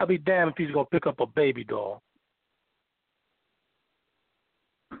 I'll be damned if he's gonna pick up a baby doll.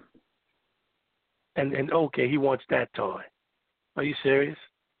 And okay, he wants that toy. Are you serious?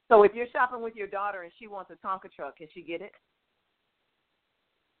 So if you're shopping with your daughter and she wants a Tonka truck, can she get it?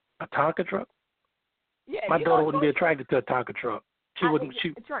 A Tonka truck? Yeah. My daughter wouldn't be attracted to a Tonka truck. She wouldn't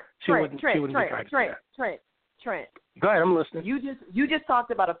be attracted to that. Trent. Go ahead, I'm listening. You just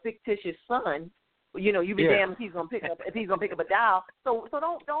talked about a fictitious son. You be damned if he's gonna pick up a doll. So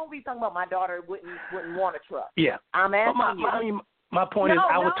don't be talking about my daughter wouldn't want a truck. Yeah. I'm asking you. My point is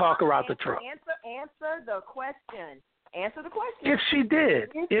I would talk her out the truck. Answer the question. If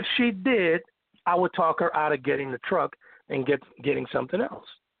she did, I would talk her out of getting the truck and getting something else.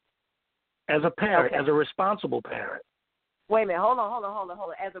 As a parent, as a responsible parent. Wait a minute. Hold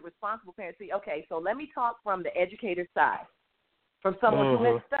on. As a responsible parent, so let me talk from the educator's side, from someone who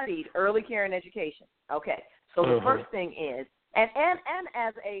has studied early care and education. Okay, So the first thing is, and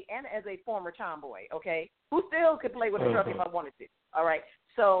as a former tomboy, okay, who still could play with a truck if I wanted to. All right.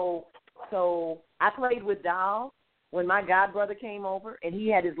 So I played with dolls when my godbrother came over, and he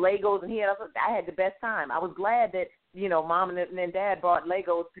had his Legos, and I had the best time. I was glad that, you know, Mom and Dad brought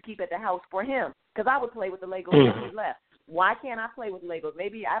Legos to keep at the house for him, because I would play with the Legos when he left. Why can't I play with Legos?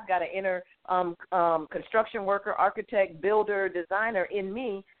 Maybe I've got an inner construction worker, architect, builder, designer in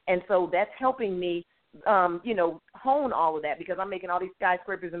me, and so that's helping me, you know, hone all of that, because I'm making all these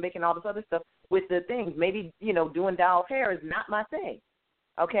skyscrapers and making all this other stuff with the things. Maybe, you know, doing doll hair is not my thing,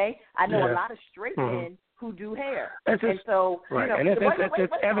 okay? I know a lot of straight men who do hair. And so, right. You know, and wait,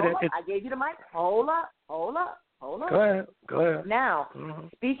 evident. I gave you the mic. Hold up. Go ahead. Now,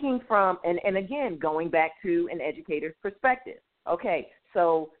 speaking from, and again, going back to an educator's perspective. Okay,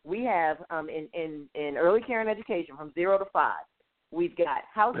 so we have in early care and education from 0 to 5, we've got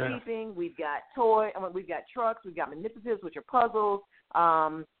housekeeping, we've got we've got trucks, we've got manipulatives, which are puzzles,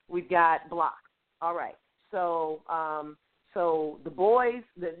 we've got blocks. All right, so the boys,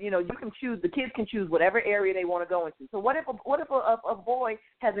 you can choose. The kids can choose whatever area they want to go into. So what if a boy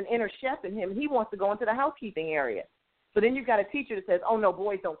has an inner chef in him and he wants to go into the housekeeping area? So then you've got a teacher that says, "Oh no,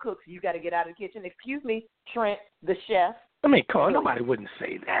 boys don't cook, so you got to get out of the kitchen." Excuse me, Trent, the chef. I mean, nobody wouldn't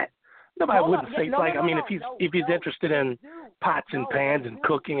say that. Nobody wouldn't say if he's interested in pots and pans and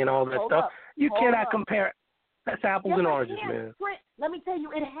cooking and all that stuff, you cannot compare. That's apples and oranges, man. Trent, let me tell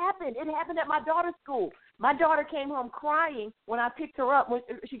you, it happened. It happened at my daughter's school. My daughter came home crying when I picked her up. When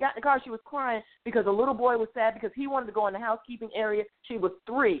she got in the car, she was crying because a little boy was sad because he wanted to go in the housekeeping area. She was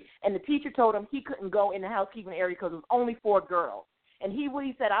 3, and the teacher told him he couldn't go in the housekeeping area because it was only 4 girls. And he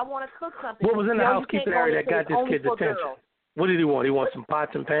said, "I want to cook something." What was in the housekeeping area that got this kid's attention? Girls. What did he want? He wants some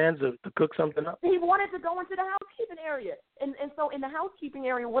pots and pans to cook something up? He wanted to go into the housekeeping area. And so in the housekeeping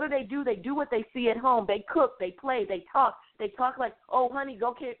area, what do? They do what they see at home. They cook, they play, they talk. They talk like, "Oh, honey,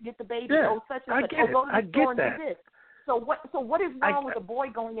 go get the baby. Yeah, oh, such and such. Oh, go to the store and do this." So what is wrong with a boy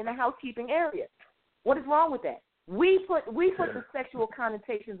going in the housekeeping area? What is wrong with that? We put the sexual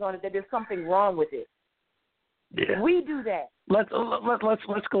connotations on it that there's something wrong with it. Yeah. We do that. Let's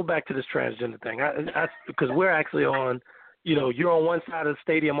go back to this transgender thing. Because we're actually on. You're on one side of the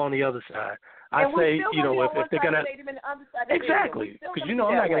stadium, on the other side. I say, if they're gonna exactly, because I'm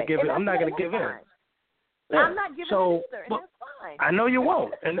not gonna give it. I'm not gonna give in. Yeah. I'm not giving in either, and that's fine. I know you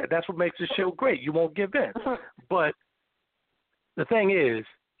won't, and that's what makes this show great. You won't give in. But the thing is,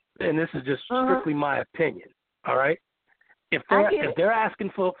 and this is just strictly my opinion. All right, if they're asking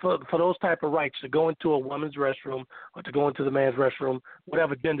for those type of rights to go into a woman's restroom or to go into the man's restroom,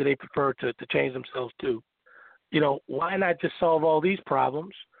 whatever gender they prefer to change themselves to. Why not just solve all these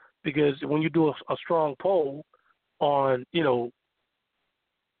problems? Because when you do a strong poll on,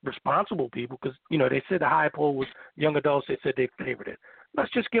 responsible people, because, they said the high poll was young adults, they said they favored it.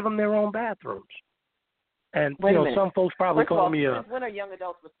 Let's just give them their own bathrooms. And, some folks probably call me a... When are young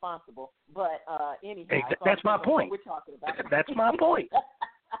adults responsible? But anyhow... That's my point. We're talking about. That's my point.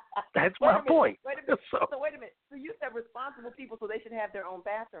 That's my point. Wait a minute. So wait a minute. So you said responsible people, so they should have their own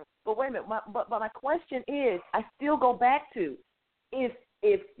bathroom. But wait a minute. But my question is, I still go back to,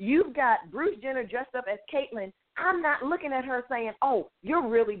 if you've got Bruce Jenner dressed up as Caitlyn, I'm not looking at her saying, "Oh, you're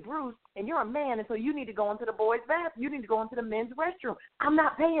really Bruce, and you're a man, and so you need to go into the boys' bathroom. You need to go into the men's restroom." I'm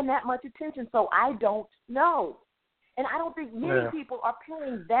not paying that much attention, so I don't know. And I don't think many people are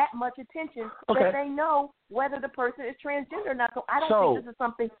paying that much attention that they know whether the person is transgender or not. So I don't think this is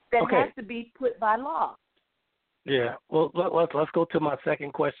something that has to be put by law. Yeah. Well, let's go to my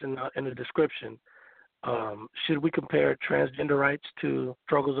second question in the description. Should we compare transgender rights to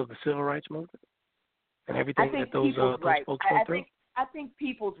struggles of the civil rights movement and everything that those folks went through? I think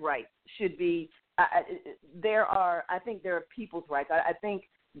people's rights should be. There are people's rights. I think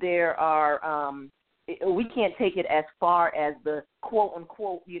there are. We can't take it as far as the quote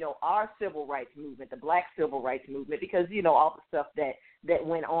unquote, our civil rights movement, the Black civil rights movement, because all the stuff that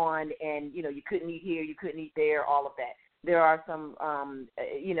went on, and you couldn't eat here, you couldn't eat there, all of that. There are some, and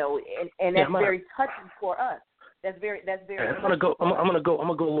that's very touching for us. That's very. I'm gonna go a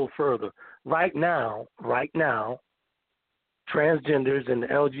little further. Right now, transgenders and the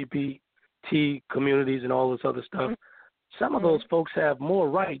LGBT communities and all this other stuff. Some of those folks have more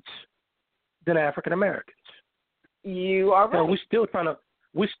rights than African Americans. You are right. Now, we're still trying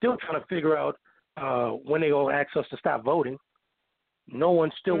to figure out when they're going to ask us to stop voting. No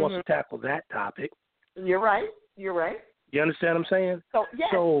one still wants to tackle that topic. You're right. You understand what I'm saying?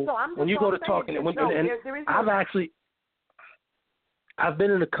 So when you go to talking, I've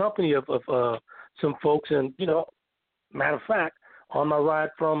been in the company of some folks, and matter of fact, on my ride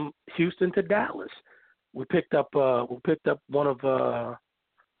from Houston to Dallas, we picked up one of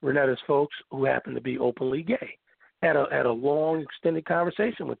Renetta's folks who happened to be openly gay. Had a long, extended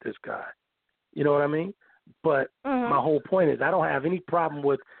conversation with this guy. You know what I mean? But my whole point is, I don't have any problem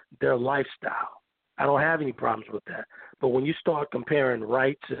with their lifestyle. I don't have any problems with that. But when you start comparing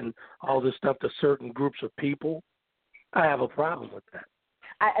rights and all this stuff to certain groups of people, I have a problem with that.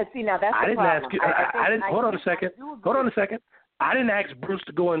 I see. Now that's the problem. I didn't. Hold on a second. I didn't ask Bruce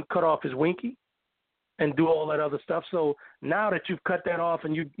to go and cut off his winky and do all that other stuff. So now that you've cut that off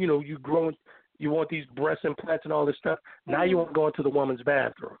and you grown, you want these breast implants and all this stuff. Now you want to go into the woman's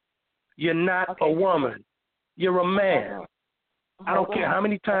bathroom. You're not a woman. You're a man. I don't care how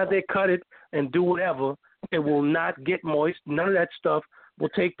many times they cut it and do whatever. It will not get moist. None of that stuff will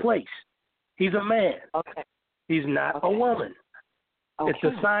take place. He's a man. Okay. He's not a woman. Okay. If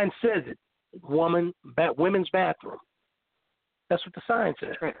the sign says it, women's bathroom. That's what the sign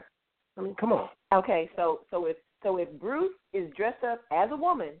says. I mean, come on. Okay, so if Bruce is dressed up as a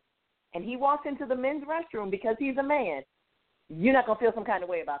woman and he walks into the men's restroom because he's a man, you're not gonna feel some kind of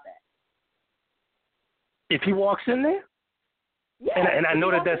way about that. If he walks in there, yeah, and I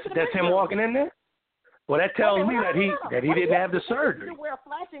know that's him walking in there. Well, that tells me that he didn't have the surgery. You wear a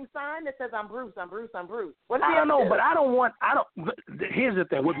flashing sign that says, "I'm Bruce, I'm Bruce, I'm Bruce." I don't know, but here's the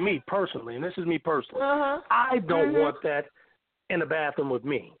thing with me personally, and this is me personally. I don't want that in the bathroom with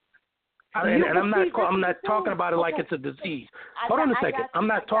me. And I'm not talking about it like it's a disease. Hold on a second. I'm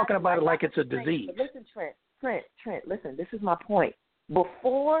not talking about it like it's a disease. Listen, Trent, listen, this is my point.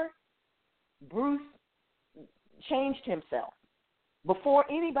 Before Bruce changed himself, before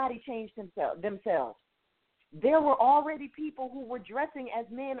anybody changed themselves, there were already people who were dressing as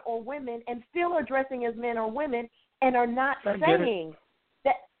men or women and still are dressing as men or women and are not saying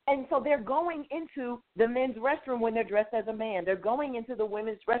that. And so they're going into the men's restroom when they're dressed as a man. They're going into the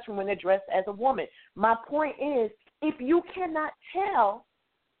women's restroom when they're dressed as a woman. My point is, if you cannot tell,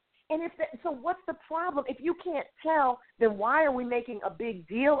 and so what's the problem? If you can't tell, then why are we making a big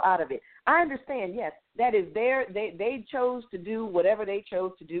deal out of it? I understand, yes, that is they chose to do whatever they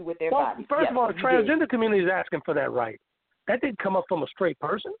chose to do with their bodies. First of all, the transgender community is asking for that right. That didn't come up from a straight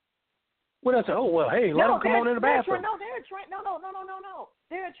person. When I say, oh, well, hey, let them come on in the bathroom. No.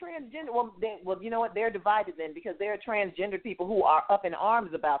 They're a transgender. Well, you know what? They're divided then because they're transgender people who are up in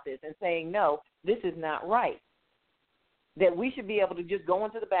arms about this and saying, no, this is not right. That we should be able to just go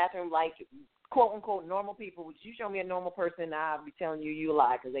into the bathroom like, quote, unquote, normal people. Which you show me a normal person, I'll be telling you a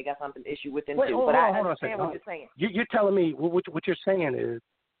lie because they got something issue with them too. But I understand what you're saying. You're telling me what you're saying is,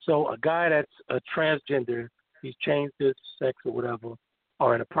 so a guy that's a transgender, he's changed his sex or whatever,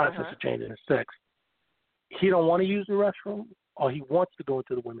 or in the process of changing his sex, he don't want to use the restroom, or he wants to go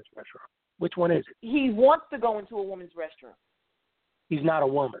into the women's restroom? Which one is it? He wants to go into a woman's restroom. He's not a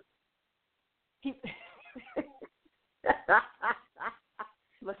woman.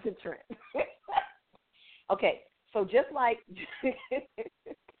 Listen, Trent. Okay, so just like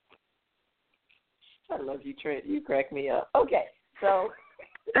I love you, Trent. You crack me up. Okay, so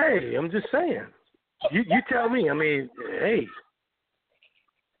hey, I'm just saying. You tell me. I mean, hey.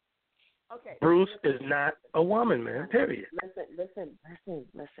 Okay. Bruce is not a woman, man. Period. Listen.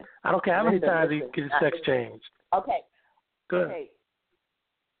 I don't care how many times he gets his sex changed. Okay. Good. Okay.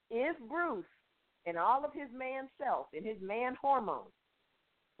 If Bruce, in all of his man self, in his man hormones,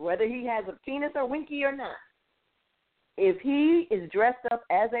 whether he has a penis or winky or not, if he is dressed up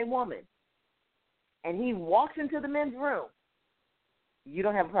as a woman and he walks into the men's room, you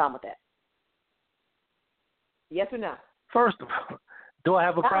don't have a problem with that. Yes or no? First of all, do I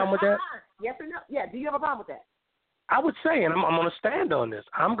have a problem with that? Yes or no? Yeah, do you have a problem with that? I would say, and I'm going to stand on this,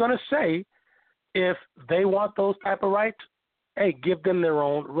 I'm going to say if they want those type of rights, hey, give them their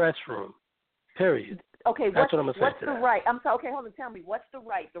own restroom, period. Okay, that's what I'm going to say. What's the right? I'm sorry, okay, hold on, tell me, what's the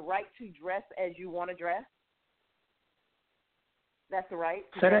right? The right to dress as you want to dress? That's the right?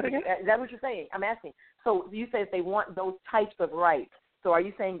 Say that again? Is that what you're saying? I'm asking. So you say if they want those types of rights, so are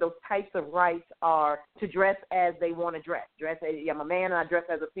you saying those types of rights are to dress as they want to dress? I'm a man and I dress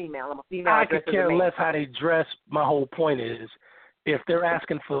as a female. I'm a female. I could care less how they dress. My whole point is, if they're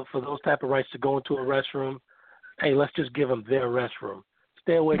asking for those type of rights to go into a restroom, hey, let's just give them their restroom.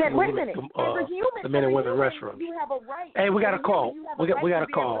 Stay away from the men and women restroom. You have a right. Hey, we got a call. We got a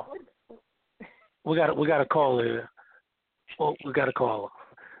call. We got a call here. Well, we got a call.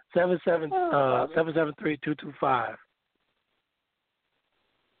 773-225.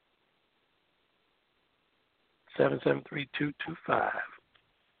 773-225.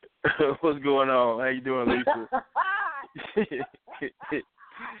 What's going on? How you doing, Lisa?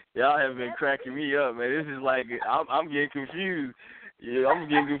 Y'all have been cracking me up, man. This is like I'm getting confused Yeah, I'm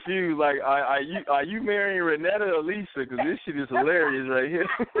getting confused. Like, are you marrying Renetta or Lisa? Because this shit is hilarious right here.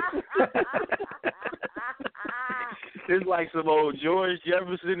 It's like some old George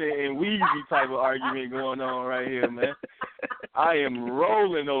Jefferson and Weezy type of argument going on right here, man. I am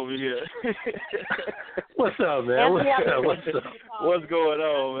rolling over here. What's up, man? What's up? What's going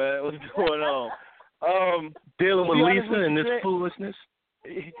on, man? What's going on? Dealing with Lisa and this foolishness.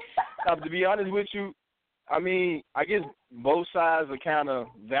 To be honest with you, I mean, I guess both sides are kind of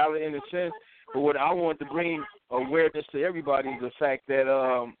valid in a sense, but what I want to bring awareness to everybody is the fact that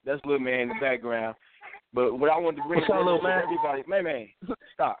that's little man in the background. But what I want to bring awareness to everybody, man,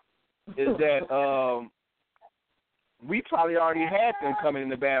 stop, is that we probably already had them coming in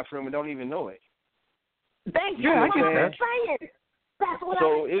the bathroom and don't even know it. Thank you. I get that. That's what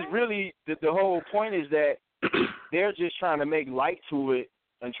so it's really the whole point is that they're just trying to make light to it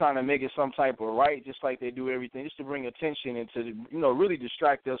and trying to make it some type of right, just like they do everything, just to bring attention and to, really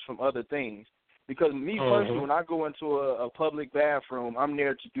distract us from other things. Because me personally, when I go into a public bathroom, I'm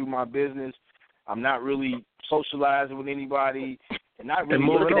there to do my business. I'm not really socializing with anybody, and not really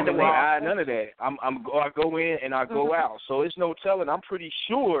looking in the eye, none of that. I go in and I go out. So it's no telling. I'm pretty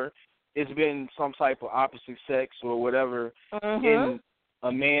sure it's been some type of opposite sex or whatever in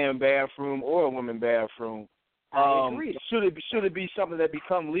a man bathroom or a woman bathroom. Should it be something that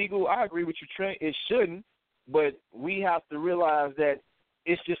become legal? I agree with you, Trent. It shouldn't, but we have to realize that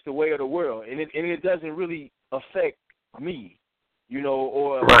it's just the way of the world, and it doesn't really affect me,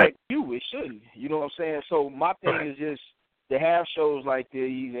 or affect you. It shouldn't. You know what I'm saying? So my thing is just to have shows like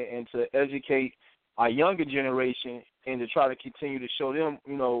these and to educate our younger generation and to try to continue to show them,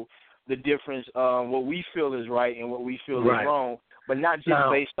 the difference, what we feel is right and what we feel is wrong, but not just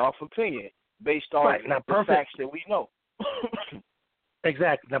based off opinion. Based on the facts that we know.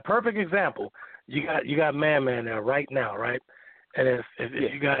 Exactly. Now, perfect example. You got Man there right now, right? And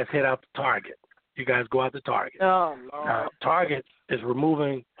if you guys head out to Target, you guys go out to Target. Oh, Lord. Now, Target is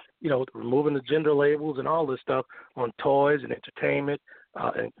removing the gender labels and all this stuff on toys and entertainment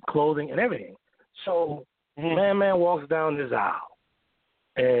and clothing and everything. So Man walks down this aisle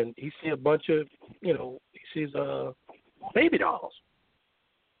and he sees a bunch of, he sees baby dolls.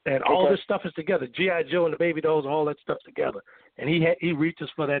 And all this stuff is together. G.I. Joe and the baby dolls, all that stuff's together. And he reaches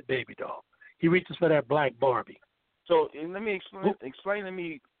for that baby doll. He reaches for that black Barbie. So let me explain to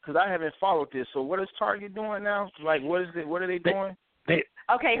me, because I haven't followed this. So what is Target doing now? Like, what are they doing?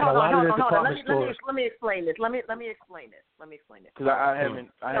 Okay, hold on. Let me explain this. Let me explain this. Because I haven't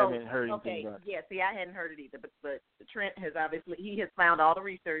heard anything about it. Yeah, see, I hadn't heard it either. But Trent has he has found all the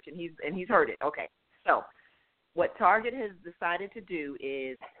research and he's heard it. Okay, so what Target has decided to do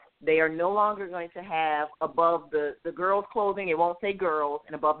is they are no longer going to have above the girls' clothing, it won't say girls,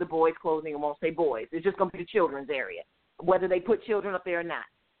 and above the boys' clothing, it won't say boys. It's just going to be the children's area, whether they put children up there or not.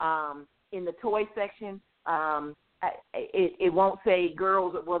 In the toy section, it won't say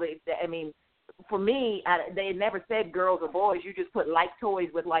girls. Well, for me, they never said girls or boys. You just put like toys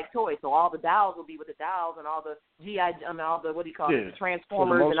with like toys. So all the dolls will be with the dolls, and all the all the the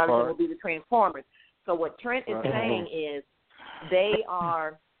Transformers and everything will be the Transformers. So what Trent is saying is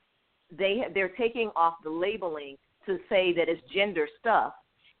they're taking off the labeling to say that it's gender stuff.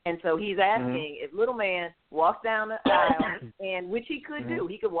 And so he's asking if little man walks down the aisle, and which he could do.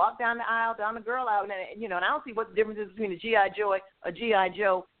 He could walk down the aisle, down the girl aisle, and and I don't see what the difference is between a G.I.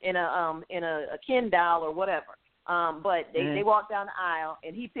 Joe and a Ken doll or whatever. But they walk down the aisle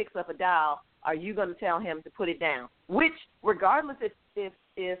and he picks up a doll. Are you going to tell him to put it down? Which, regardless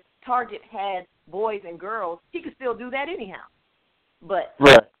if Target had boys and girls, he could still do that anyhow. But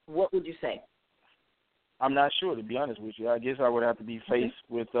what would you say? I'm not sure, to be honest with you. I guess I would have to be faced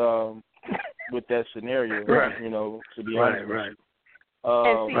with that scenario, to be honest. Right.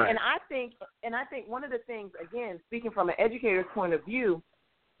 And I think one of the things, again, speaking from an educator's point of view,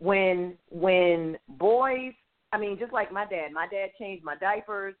 when boys, just like my dad changed my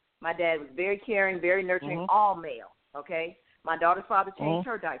diapers. My dad was very caring, very nurturing, all male. Okay, my daughter's father changed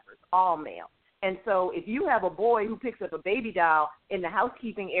her diapers, all male. And so if you have a boy who picks up a baby doll in the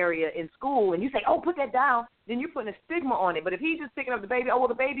housekeeping area in school and you say, oh, put that down, then you're putting a stigma on it. But if he's just picking up the baby,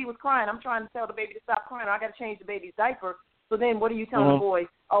 the baby was crying, I'm trying to tell the baby to stop crying, or I got to change the baby's diaper. So then what are you telling the boys?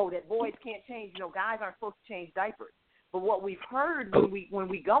 Oh, that boys can't change. Guys aren't supposed to change diapers. But what we've heard when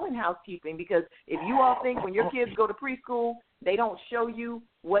we go in housekeeping, because if you all think when your kids go to preschool, they don't show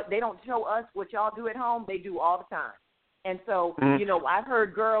us what y'all do at home, they do all the time. And so, I've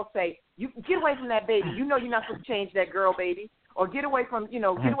heard girls say, "You get away from that baby. You're not supposed to change that girl, baby." Or get away from, get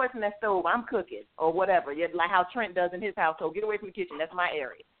away from that stove. I'm cooking, or whatever. Like how Trent does in his household. Get away from the kitchen. That's my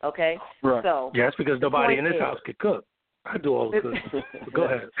area. Okay. Right. So that's because nobody in this house could cook. I do all the cooking. Go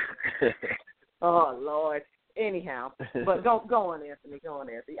ahead. Oh, Lord. Anyhow, but go on, Anthony. Go on,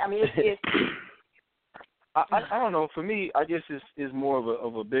 Anthony. I mean, it's I don't know. For me, I guess it's more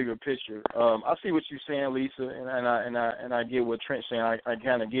of a bigger picture. I see what you're saying, Lisa, and I get what Trent's saying. I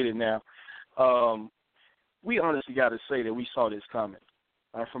kind of get it now. We honestly got to say that we saw this coming.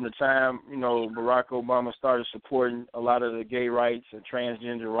 From the time, Barack Obama started supporting a lot of the gay rights and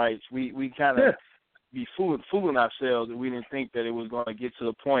transgender rights, we kind of be fooling ourselves that we didn't think that it was going to get to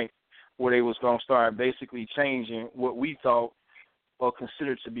the point where they was going to start basically changing what we thought or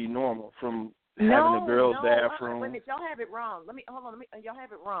considered to be normal, from having a girls' bathroom. Wait a minute, y'all have it wrong. Y'all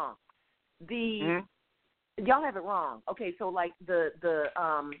have it wrong. Y'all have it wrong. Okay, so like the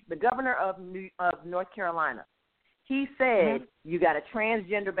governor of North Carolina, he said you got a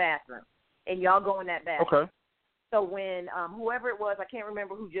transgender bathroom, and y'all go in that bathroom. Okay. So when whoever it was, I can't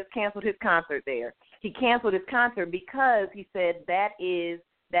remember who just canceled his concert there. He canceled his concert because he said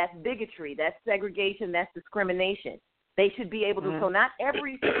that's bigotry, that's segregation, that's discrimination. They should be able to. So not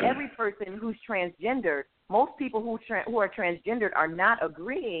every person who's transgendered. Most people who are transgendered are not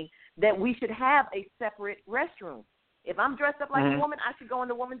agreeing that we should have a separate restroom. If I'm dressed up like a woman, I should go in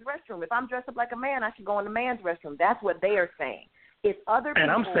the woman's restroom. If I'm dressed up like a man, I should go in the man's restroom. That's what they are saying. It's other people.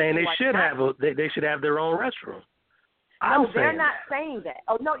 And I'm saying they should have their own restroom. They're not saying that.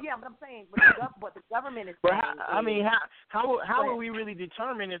 Oh no, yeah, but I'm saying what the government is saying. I mean, how will we really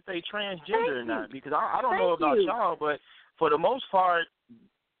determine if they transgender or not? Because I don't know about y'all, but for the most part,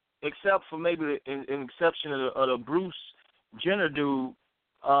 except for maybe an exception of the Bruce Jenner dude,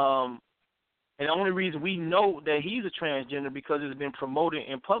 and the only reason we know that he's a transgender because it's been promoted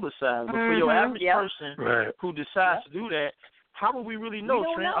and publicized. But for your average person who decides to do that, how would we really know,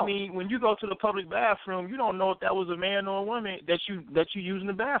 Trent? I mean, when you go to the public bathroom, you don't know if that was a man or a woman that you using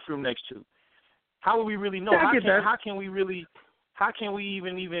the bathroom next to. How would we really know? How can we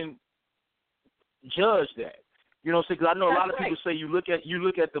even judge that? You know, because I know a lot of people say you look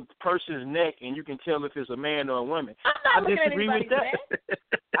at the person's neck and you can tell if it's a man or a woman. I disagree with that.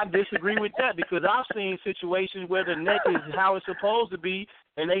 I disagree with that because I've seen situations where the neck is how it's supposed to be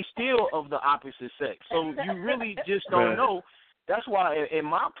and they still of the opposite sex. So you really just don't know. That's why, at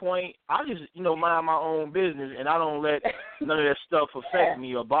my point, I just, mind my own business, and I don't let none of that stuff affect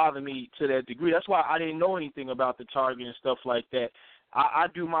me or bother me to that degree. That's why I didn't know anything about the Target and stuff like that. I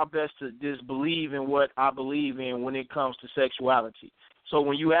do my best to just believe in what I believe in when it comes to sexuality. So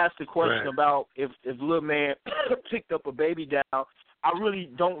when you ask the question about if little man picked up a baby doll, I really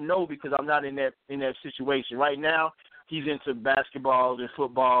don't know because I'm not in that situation. Right now, he's into basketballs and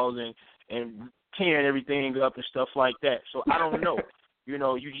footballs and tearing everything up and stuff like that. So I don't know.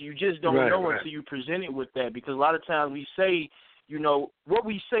 You just don't know until you present it with that because a lot of times we say, what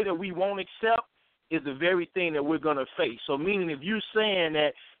we say that we won't accept is the very thing that we're going to face. So meaning if you're saying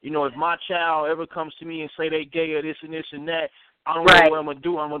that, if my child ever comes to me and say they gay or this and this and that, I don't know what I'm going to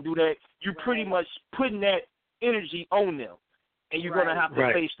do. I'm going to do that. You're pretty much putting that energy on them, and you're going to have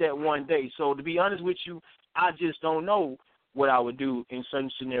to face that one day. So to be honest with you, I just don't know what I would do in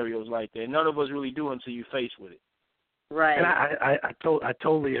certain scenarios like that. None of us really do until you're faced with it. Right. And I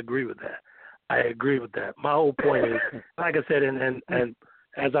totally agree with that. I agree with that. My whole point is, like I said, and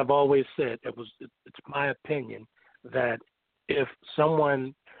as I've always said, it's my opinion that if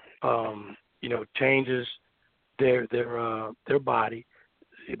someone changes their body,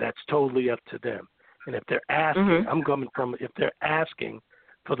 that's totally up to them. And if they're asking, if they're asking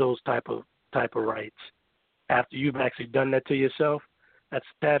for those type of rights after you've actually done that to yourself, that's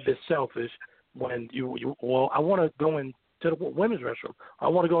a tad bit selfish. When I want to go into the women's restroom. I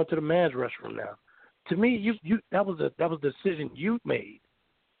want to go into the man's restroom now. To me, that was a decision you made.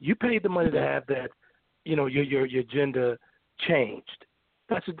 You paid the money to have that, your gender changed.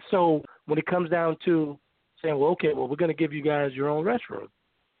 So when it comes down to saying, we're going to give you guys your own restroom,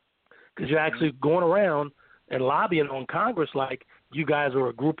 because you're actually going around and lobbying on Congress like you guys are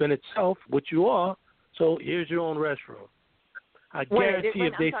a group in itself, which you are. So here's your own restroom. I guarantee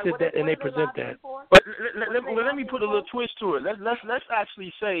if they sit that and they present that. But let me put a little twist to it. Let's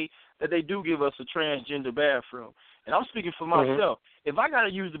actually say that they do give us a transgender bathroom. And I'm speaking for myself. If I got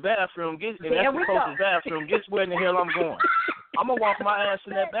to use the bathroom, and that's the closest bathroom, guess where in the hell I'm going? I'm going to walk my ass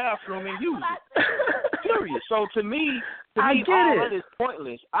in that bathroom and use it. Period. So to me, all that is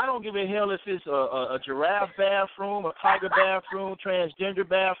pointless. I don't give a hell if it's a giraffe bathroom, a tiger bathroom, transgender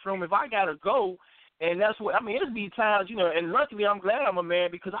bathroom. If I got to go, and that's what, it'll be times, and luckily I'm glad I'm a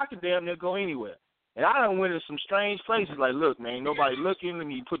man because I can damn near go anywhere. And I done went to some strange places like, look, man, nobody looking. Let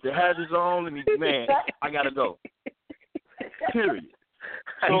me put the hazards on. Man, I got to go. Period.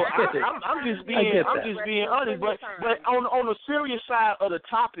 So I'm just being honest, but on the serious side of the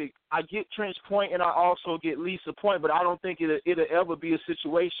topic, I get Trent's point and I also get Lisa's point, but I don't think it'll ever be a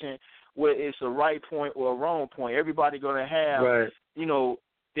situation where it's a right point or a wrong point. Everybody gonna have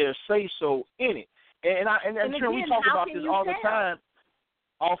their say so in it, and Trent, we talk about this all the time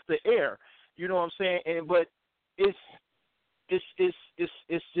off the air. You know what I'm saying? But it's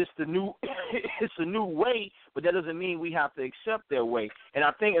just a new it's a new way, but that doesn't mean we have to accept their way. And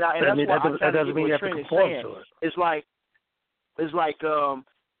I think that's why that doesn't mean you have to conform to it. It's like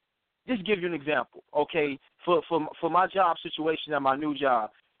just give you an example, okay? For my job situation at my new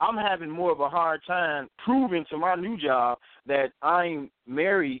job, I'm having more of a hard time proving to my new job that I'm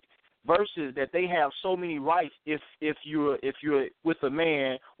married versus that they have so many rights if you're with a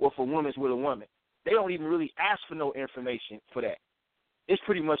man or if a woman's with a woman. They don't even really ask for no information for that. It's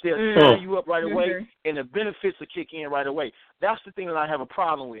pretty much they'll sign you up right away, and the benefits will kick in right away. That's the thing that I have a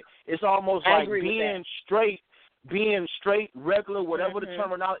problem with. It's almost like being straight, regular, whatever the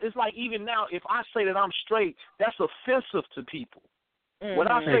terminology. It's like even now, if I say that I'm straight, that's offensive to people. When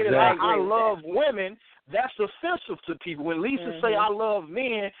I say that I love women, that's offensive to people. When Lisa say I love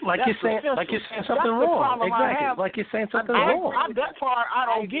men, that's offensive. Like you're saying something wrong. Exactly. Like you're saying something wrong. That part I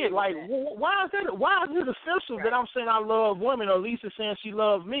don't get. Like, why is it offensive that I'm saying I love women or Lisa saying she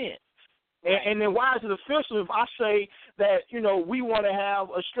loves men? And then why is it offensive if I say that, we want to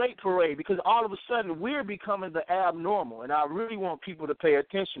have a straight parade? Because all of a sudden we're becoming the abnormal, and I really want people to pay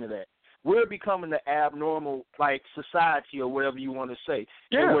attention to that. We're becoming the abnormal, like, society or whatever you want to say.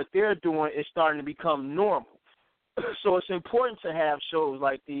 Yeah. And what they're doing is starting to become normal. So it's important to have shows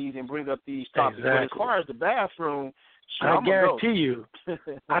like these and bring up these topics. Exactly. But as far as the bathroom, I guarantee you,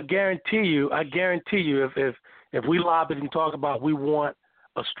 if we lobbied and talk about we want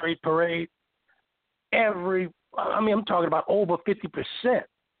a straight parade, I'm talking about over 50%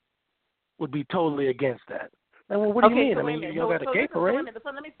 would be totally against that. Well, what do you mean? So you got a gay parade?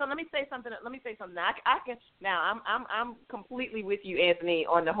 So let me say something. I can now. I'm completely with you, Anthony,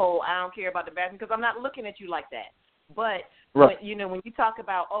 on the whole. I don't care about the bathroom because I'm not looking at you like that. But when you talk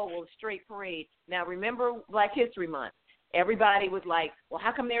about straight parade. Now remember Black History Month. Everybody was like, well,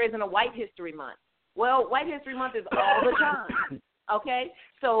 how come there isn't a White History Month? Well, White History Month is all the time. Okay,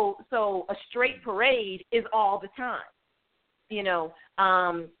 so a straight parade is all the time.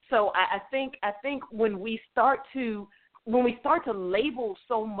 So I think when we start to label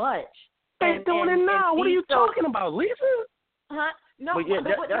so much, they're doing it now. What are you talking about, Lisa? Huh? No, but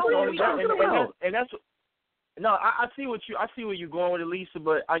that's the only and that's I see where you're going with it, Lisa.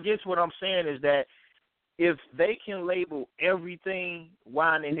 But I guess what I'm saying is that if they can label everything,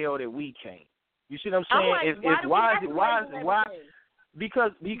 why in the hell that we can't? You see what I'm saying? Why?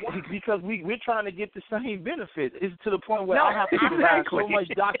 Because we're trying to get the same benefits. It's to the point where I have to provide so much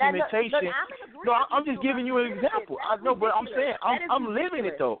documentation. I'm just giving you an example. I know, but I'm saying I'm living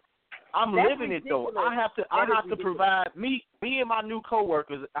it though. I have to provide me and my new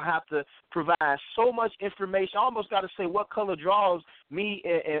coworkers. I have to provide so much information. I almost got to say what color drawers me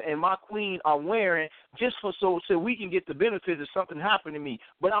and my queen are wearing, just so we can get the benefits if something happened to me.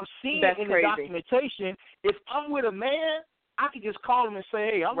 But I'm seeing in the documentation, if I'm with a man, I could just call him and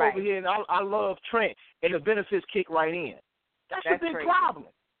say, hey, I'm over here and I love Trent, and the benefits kick right in. That's a big problem.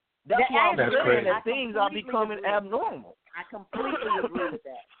 That's why I'm saying that things are becoming abnormal. I completely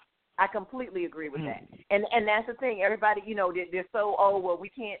agree with that. And that's the thing. Everybody, they're so we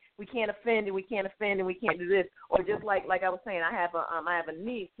can't offend and we can't do this. Or just like I was saying, I have a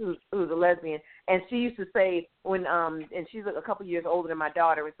niece who's a lesbian, and she used to say when and she's a couple years older than my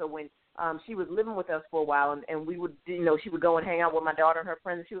daughter, and so when she was living with us for a while, and we would, she would go and hang out with my daughter and her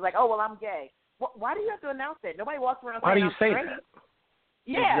friends, and she was like, oh, well, I'm gay. Why do you have to announce that? Nobody walks around saying I'm straight.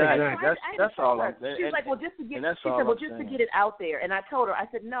 Yeah, exactly. That's all I'm saying. She's like, well, just to get it out there. And I told her, I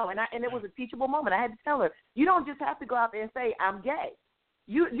said no, and it was a teachable moment. I had to tell her, you don't just have to go out there and say I'm gay.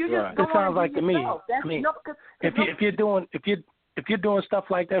 You just go on and be yourself. If you're doing stuff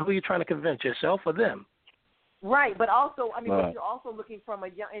like that, who are you trying to convince, yourself or them? Right, but also, but you're also looking from a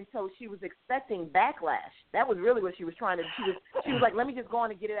young, and so she was expecting backlash. That was really what she was trying to. She was like, let me just go on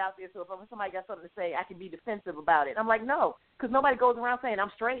and get it out there. So if somebody got something to say, I can be defensive about it. I'm like, no, because nobody goes around saying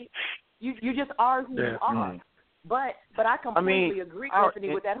I'm straight. You just are who you are. But I completely agree, Anthony,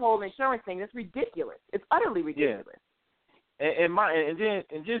 with that whole insurance thing. That's ridiculous. It's utterly ridiculous. Yeah.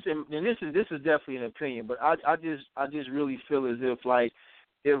 This is definitely an opinion, but I just really feel as if like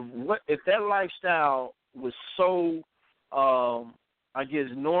if that lifestyle was so, I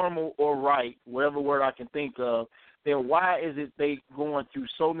guess, normal or right, whatever word I can think of, then why is it they going through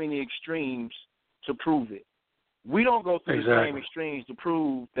so many extremes to prove it? We don't go through the same extremes to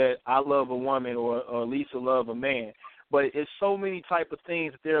prove that I love a woman or Lisa love a man. But it's so many type of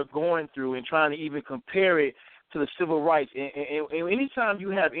things that they're going through and trying to even compare it to the civil rights. And anytime you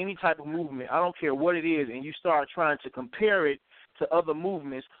have any type of movement, I don't care what it is, and you start trying to compare it to other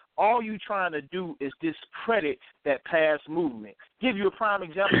movements, all you trying to do is discredit that past movement. Give you a prime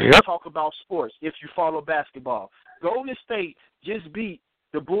example. Let's talk about sports. If you follow basketball, Golden State just beat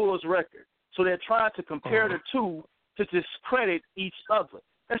the Bulls' record. So they're trying to compare the two to discredit each other.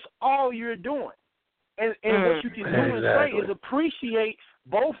 That's all you're doing. And what you can do and say is appreciate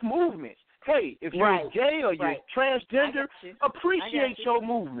both movements. Hey, if you're gay or you're transgender, appreciate your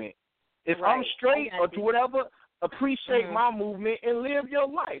movement. If I'm straight or do whatever, appreciate my movement and live your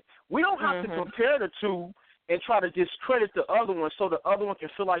life. We don't have to compare the two and try to discredit the other one so the other one can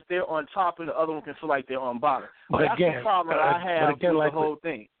feel like they're on top and the other one can feel like they're on bottom. But that's the problem I have with the whole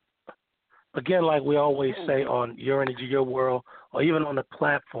thing. Again, like we always say on Your Energy, Your World, or even on the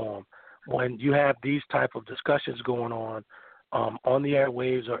platform, when you have these type of discussions going on the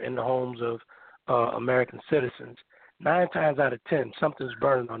airwaves or in the homes of American citizens, 9 times out of 10, something's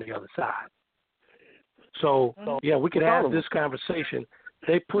burning on the other side. So yeah, we could have this conversation.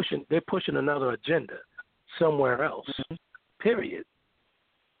 They're pushing another agenda somewhere else. Period.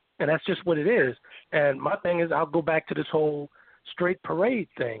 And that's just what it is. And my thing is, I'll go back to this whole straight parade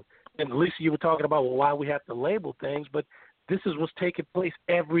thing. And Lisa, you were talking about why we have to label things, but this is what's taking place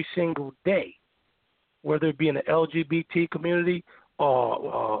every single day, whether it be in the LGBT community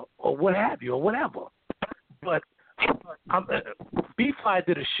or what have you, or whatever. But B-Fly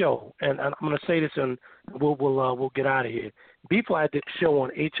did a show, and I'm going to say this, and we'll get out of here. B-Fly did a show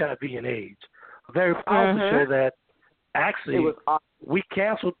on HIV and AIDS, a very powerful show that actually we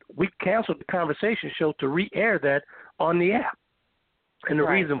canceled the conversation show to re-air that on the app. And the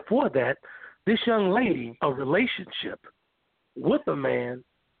reason for that, this young lady, a relationship with a man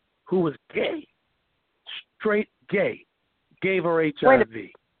who was gay, straight gay, gave her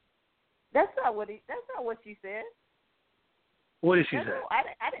HIV. That's not what she said. What did she say?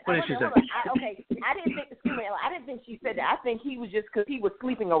 What did she say? I didn't think she said that. I think he was just because he was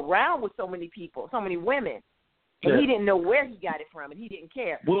sleeping around with so many people, so many women, and he didn't know where he got it from, and he didn't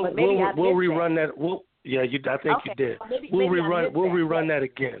care. We'll rerun that. I think you did. We'll rerun that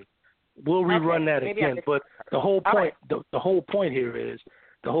again. We'll rerun that again. But the whole point, the whole point here is,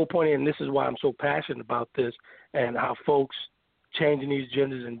 and this is why I'm so passionate about this, and how folks changing these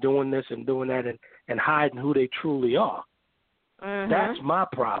genders and doing this and doing that and hiding who they truly are. That's my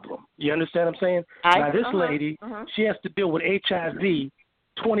problem. You understand what I'm saying? Now, this lady, she has to deal with HIV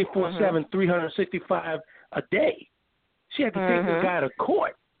 24/7, 365 a day. She had to take this guy to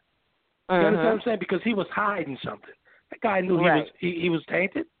court. You understand what I'm saying? Because he was hiding something. That guy knew he was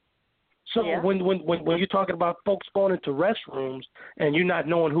tainted. So when you're talking about folks going into restrooms and you're not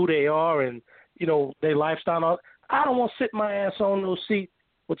knowing who they are and, you know, their lifestyle, I don't want to sit my ass on no seat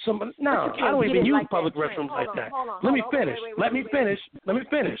with somebody. No, I don't even use public restrooms like that. Let me finish. Let me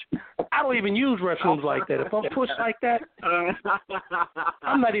finish. I don't even use restrooms like that. If I'm pushed like that,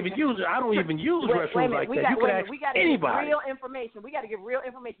 I'm not even using. I don't even use restrooms like that. You can ask anybody. Real information. We got to give real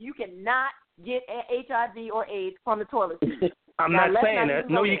information. You cannot get HIV or AIDS from the toilet seat. I'm not saying that.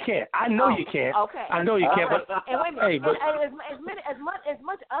 No, you can't. I know you can't. Okay. I know you can't. But and wait a minute. As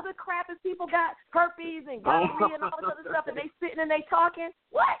much other crap as people got, herpes and gonorrhea and all this other stuff, and they sitting and they talking.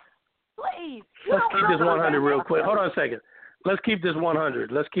 What? Please. Let's keep this 100 real quick. Hold on a second. Let's keep this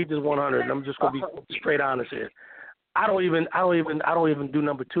 100. And I'm just gonna be straight honest here. I don't even do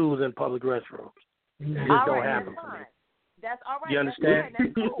number 2s in public restrooms. It just don't happen for me. That's all right. You understand?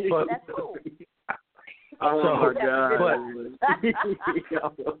 That's cool. That's cool. Oh my God!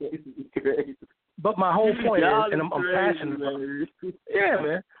 But my whole point is, and I'm passionate about it. Yeah,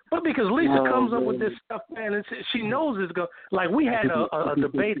 man. But because Lisa comes up with this stuff, man, and she knows it's going. Like we had a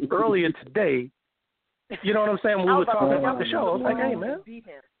debate earlier today. You know what I'm saying? When we were talking about the show, I was like, hey, man.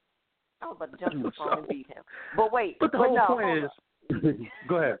 I was about to jump to the phone and beat him. But wait. But the whole point is.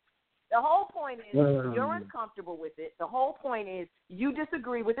 Go ahead. The whole point is you're uncomfortable with it. The whole point is you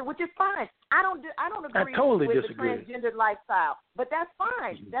disagree with it, which is fine. I don't agree with the transgendered lifestyle, but that's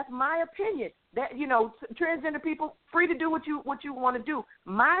fine. That's my opinion. That transgender people free to do what you want to do.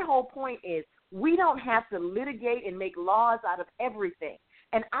 My whole point is we don't have to litigate and make laws out of everything.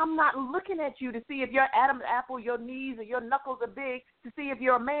 And I'm not looking at you to see if you're Adam's apple, your knees or your knuckles are big, to see if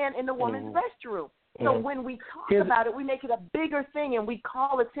you're a man in the woman's restroom. So when we talk about it, we make it a bigger thing and we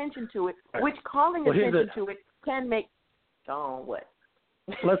call attention to it, which calling attention to it can make what?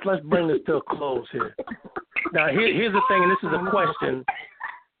 Let's bring this to a close here. Now here's the thing, and this is a question.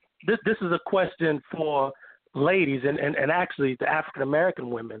 This is a question for ladies, and actually the African American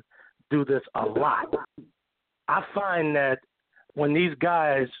women do this a lot. I find that when these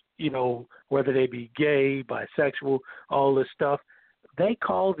guys, whether they be gay, bisexual, all this stuff, they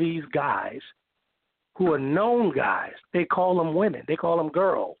call these guys who are known guys, they call them women, they call them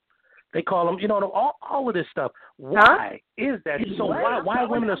girls, they call them, all of this stuff. Why is that? So why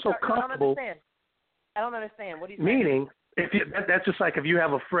women are so comfortable? I don't understand. What do you meaning, that's just like if you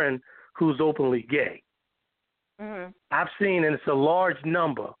have a friend who's openly gay. Mm-hmm. I've seen, and it's a large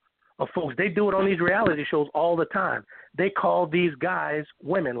number of folks, they do it on these reality shows all the time. They call these guys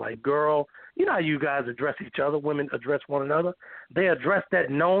women, like girl. You know how you guys address each other, women address one another. They address that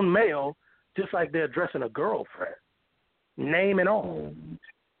known male just like they're addressing a girlfriend, name and all.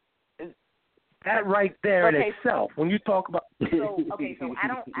 That right there in itself, when you talk about. So I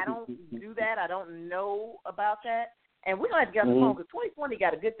don't do that. I don't know about that. And we don't have to get on the phone because 2020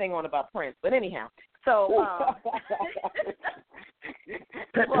 got a good thing on about Prince. But anyhow, so.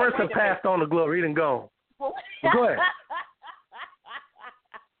 Person passed on the glory. He didn't go. Go ahead.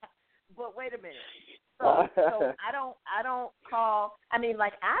 But wait a minute. So I don't call. I mean,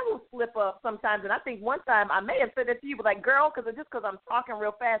 like I will slip up sometimes, and I think one time I may have said that to you, but like girl, because I'm talking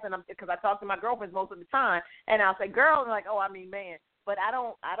real fast, and because I talk to my girlfriends most of the time, and I'll say girl, and like oh, I mean man, but I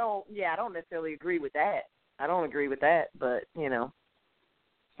don't necessarily agree with that. I don't agree with that, but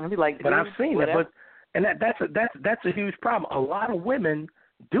I'll be like. But I've seen it, and that's a huge problem. A lot of women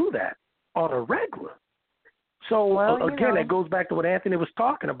do that on a regular. So again, it goes back to what Anthony was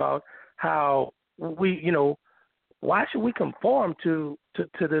talking about, how we, why should we conform to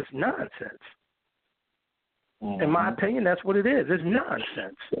this nonsense? In my opinion, that's what it is. It's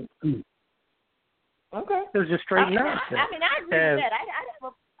nonsense. Okay. It's just straight nonsense. I mean, I agree with that.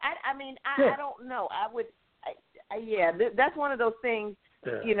 I don't know. I would, that's one of those things.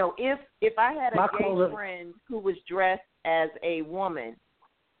 Yeah. If I had a gay friend who was dressed as a woman,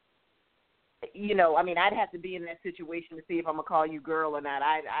 I'd have to be in that situation to see if I'm going to call you girl or not.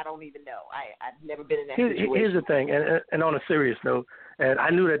 I don't even know. I've never been in that situation. Here's the thing, and on a serious note, and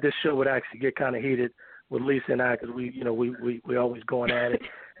I knew that this show would actually get kind of heated with Lisa and I because we always going at it.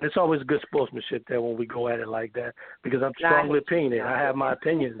 And it's always good sportsmanship there when we go at it like that because I'm strongly opinionated. I have my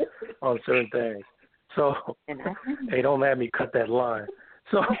opinions on certain things. So, hey, don't have me cut that line.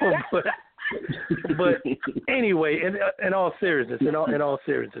 So, but anyway, in all seriousness,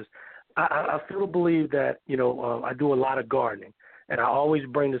 I still believe that, I do a lot of gardening, and I always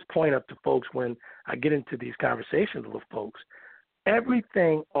bring this point up to folks when I get into these conversations with folks.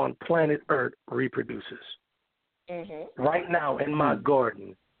 Everything on planet Earth reproduces. Mm-hmm. Right now in my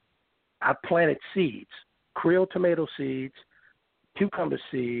garden, I planted seeds, Creole tomato seeds, cucumber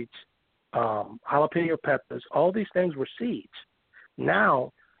seeds, jalapeno peppers. All these things were seeds.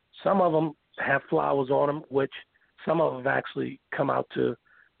 Now, some of them have flowers on them, which some of them have actually come out to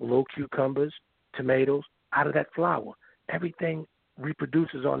little cucumbers, tomatoes, out of that flower. Everything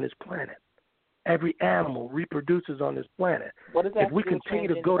reproduces on this planet. Every animal reproduces on this planet. If we continue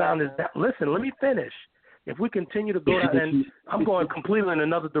to go down this, listen, let me finish. If we continue to go down, and I'm going completely in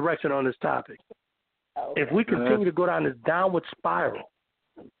another direction on this topic. Okay. If we continue to go down this downward spiral,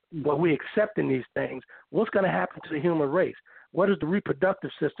 where we accepting these things, what's going to happen to the human race? What does the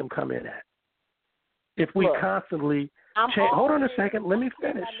reproductive system come in at? If we constantly change, hold on a second, let me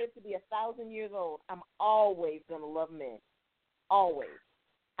finish. I live to be 1,000 years old. I'm always going to love men. Always.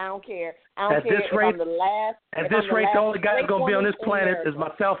 I don't care. At this rate, the only guys going to be on this planet is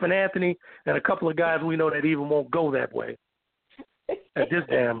myself and Anthony and a couple of guys we know that even won't go that way. At this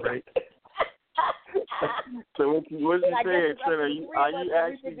damn rate. So what you saying, Trent?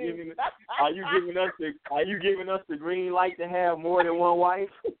 Are you giving us the green light to have more than one wife?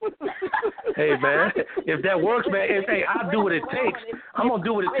 Hey man, if that works, man, I'll do what it takes. I'm gonna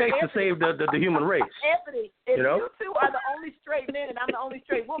do what it takes to save the human race. Anthony, if you two are the only straight men and I'm the only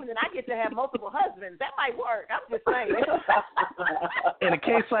straight woman, then I get to have multiple husbands. That might work. I'm just saying. In a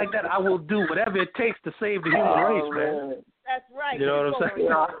case like that, I will do whatever it takes to save the human race, man. That's right. You know what I'm saying?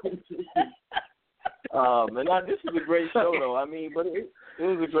 Man, this is a great show, though. I mean, but it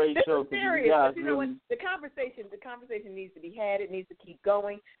was a great show. This is serious. But you know what? The conversation needs to be had. It needs to keep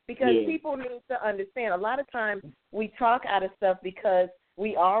going because people need to understand. A lot of times we talk out of stuff because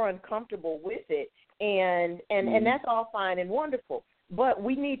we are uncomfortable with it, and that's all fine and wonderful. But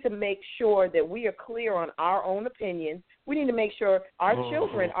we need to make sure that we are clear on our own opinions. We need to make sure our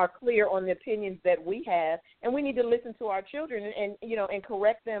children are clear on the opinions that we have, and we need to listen to our children and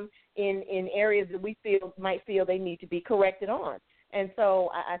correct them in areas that we might feel they need to be corrected on. And so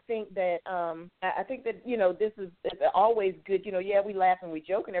I think that this is always good. We laugh and we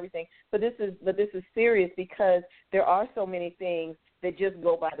joke and everything, but this is serious because there are so many things that just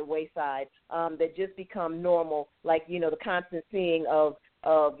go by the wayside, that just become normal, like the constant seeing of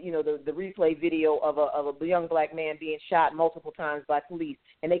the replay video of a young black man being shot multiple times by police,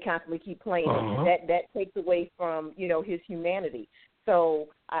 and they constantly keep playing it. That takes away from his humanity. So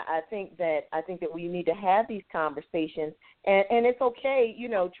I think that we need to have these conversations, and it's okay.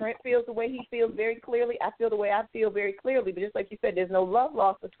 Trent feels the way he feels very clearly. I feel the way I feel very clearly. But just like you said, there's no love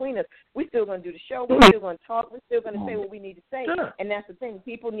lost between us. We're still going to do the show. We're still going to talk. We're still going to say what we need to say. Sure. And that's the thing.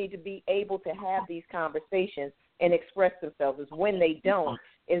 People need to be able to have these conversations and express themselves. Is when they don't,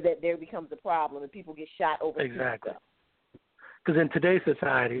 is that there becomes a problem and people get shot over exactly. Stuff. Because in today's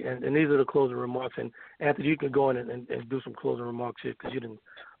society, and these are the closing remarks, and Anthony, you can go in and do some closing remarks here because you didn't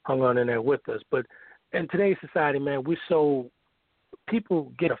hung on in there with us. But in today's society, man,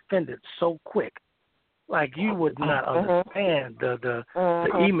 people get offended so quick. Like you would not understand the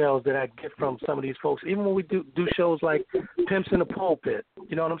emails that I get from some of these folks. Even when we do shows like Pimps in the Pulpit,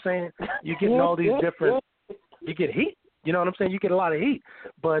 you know what I'm saying? You get all these different, you get heat. You know what I'm saying? You get a lot of heat.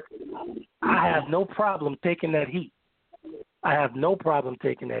 But I have no problem taking that heat. I have no problem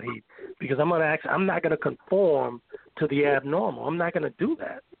taking that heat because I'm not going to conform to the abnormal. I'm not going to do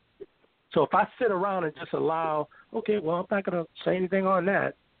that. So if I sit around and just allow, okay, well, I'm not going to say anything on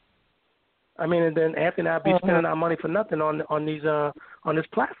that. I mean, and then Anthony and I'll be spending our money for nothing on this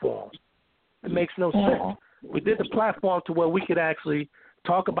platform. It makes no sense. We did the platform to where we could actually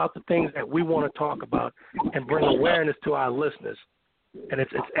talk about the things that we want to talk about and bring awareness to our listeners. And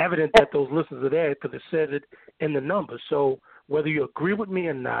it's evident that those listeners are there because it says it in the numbers. So whether you agree with me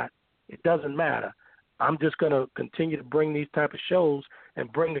or not, it doesn't matter. I'm just going to continue to bring these type of shows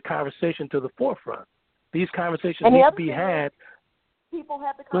and bring the conversation to the forefront. These conversations need to be had. People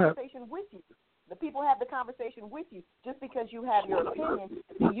have the conversation with you. The people have the conversation with you. Just because you have your opinion,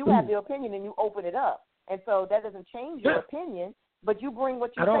 you have the opinion and you open it up. And so that doesn't change your opinion, but you bring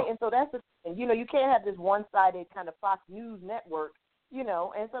what you say. And so that's the thing. You can't have this one-sided kind of Fox News network.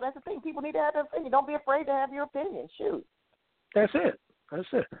 And so that's the thing. People need to have their opinion. Don't be afraid to have your opinion. Shoot. That's it.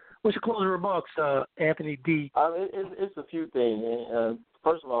 What's your closing remarks, Anthony D? It's a few things.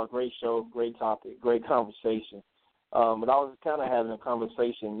 First of all, great show, great topic, great conversation. But I was kind of having a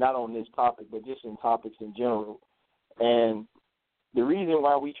conversation, not on this topic, but just in topics in general. And the reason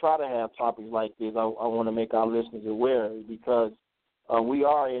why we try to have topics like this, I want to make our listeners aware, is because we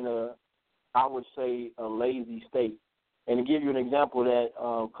are in I would say, a lazy state. And to give you an example, that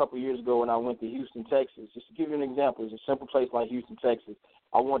a couple of years ago when I went to Houston, Texas, just to give you an example, it's a simple place like Houston, Texas.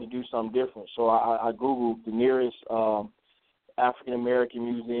 I wanted to do something different. So I Googled the nearest African-American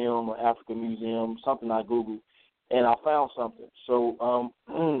museum or African museum, something I Googled, and I found something. So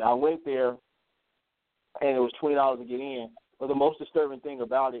I went there, and it was $20 to get in. But the most disturbing thing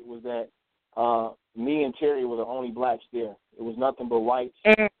about it was that me and Terry were the only blacks there. It was nothing but whites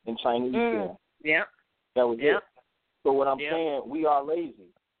and Chinese there. Yeah. That was it. So what I'm saying, we are lazy.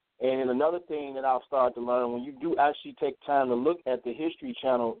 And another thing that I've started to learn, when you do actually take time to look at the History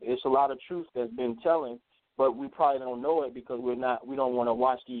Channel, it's a lot of truth that's been telling, but we probably don't know it because we don't want to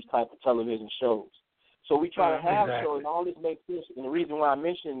watch these type of television shows. So we try to have shows, and all this makes sense. And the reason why I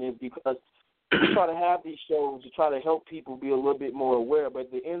mention it is because we try to have these shows to try to help people be a little bit more aware. But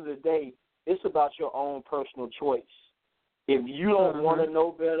at the end of the day, it's about your own personal choice. If you don't want to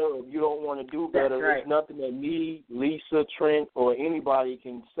know better, or if you don't want to do better, there's nothing that me, Lisa, Trent, or anybody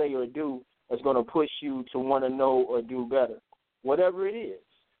can say or do that's going to push you to want to know or do better, whatever it is.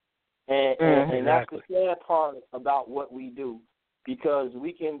 And that's the sad part about what we do, because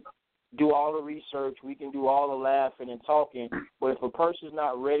we can do all the research, we can do all the laughing and talking, but if a person's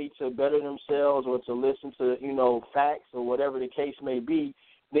not ready to better themselves or to listen to, facts or whatever the case may be,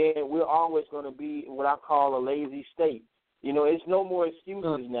 then we're always going to be in what I call a lazy state. It's no more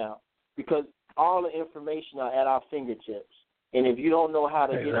excuses now, because all the information are at our fingertips. And if you don't know how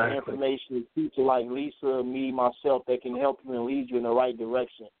to get that information to people like Lisa, me, myself, that can help you and lead you in the right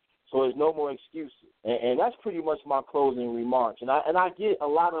direction. So there's no more excuses. And that's pretty much my closing remarks. And I get a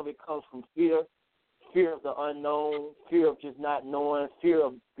lot of it comes from fear of the unknown, fear of just not knowing, fear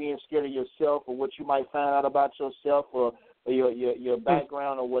of being scared of yourself or what you might find out about yourself or your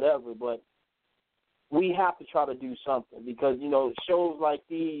background or whatever. But we have to try to do something because, shows like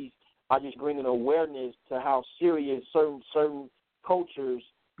these are just bringing awareness to how serious certain cultures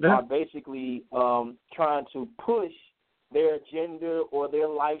are basically trying to push their agenda or their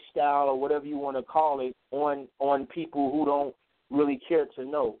lifestyle or whatever you want to call it on people who don't really care to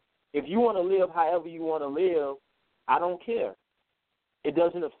know. If you want to live however you want to live, I don't care. it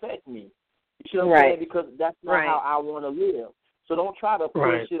doesn't affect me. You see what I'm saying? Because that's not how I want to live. So don't try to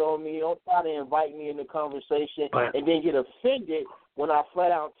push it on me. Don't try to invite me in the conversation and then get offended when I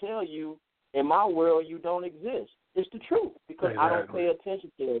flat out tell you, in my world, you don't exist. It's the truth because I don't pay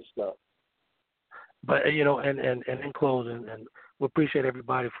attention to that stuff. But, and in closing, and we appreciate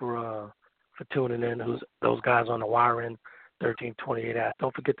everybody for tuning in, those guys on the YRN1328 app.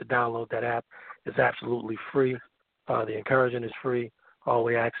 Don't forget to download that app. It's absolutely free. The encouragement is free. All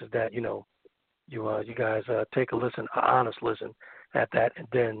we ask is that, you guys take a listen, an honest listen at that, and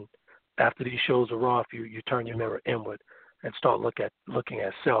then after these shows are off, you turn your mirror inward and start looking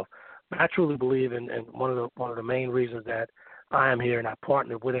at self. But I truly believe in one of the main reasons that I am here and I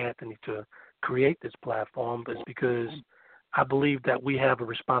partnered with Anthony to create this platform is because I believe that we have a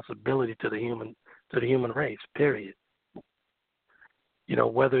responsibility to the human race. Period.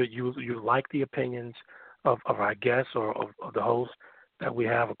 Whether you like the opinions of our guests or of the hosts that we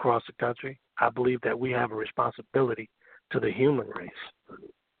have across the country, I believe that we have a responsibility to the human race.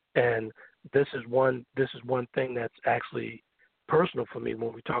 And this is one thing that's actually personal for me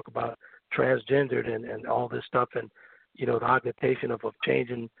when we talk about transgendered and all this stuff and, the augmentation of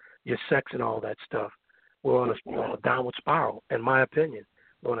changing your sex and all that stuff. We're on a downward spiral, in my opinion.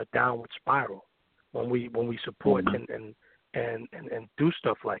 We're on a downward spiral when we support and do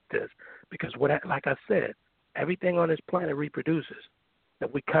stuff like this. Because like I said, everything on this planet reproduces.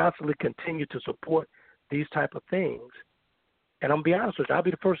 That we constantly continue to support these type of things. And I'm going to be honest with you, I'll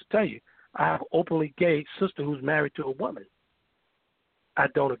be the first to tell you, I have an openly gay sister who's married to a woman. I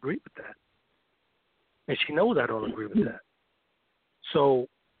don't agree with that. And she knows I don't agree with that. So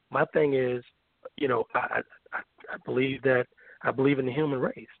my thing is, I believe in the human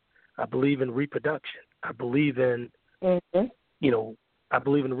race. I believe in reproduction. I believe in, I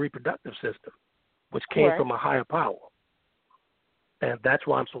believe in the reproductive system, which came from a higher power. And that's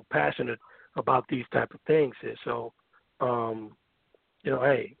why I'm so passionate about these type of things. So,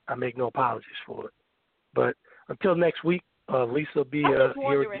 hey, I make no apologies for it. But until next week, Lisa will be here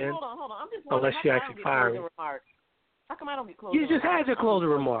again. Hold on. I'm just unless she actually fires me. How come I don't get closing remarks? You just had your closing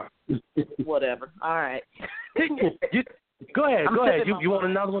remark. Whatever. All right. Go ahead. You want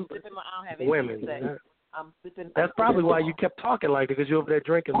another one? Women. I'm sipping. That's probably why you kept talking like that, because you're over there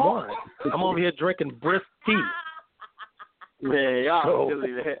drinking wine. I'm over here drinking brisk tea. Man, y'all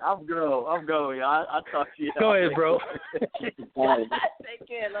silly, man. I'm going, y'all. I'll talk to you. Go ahead, bro. Take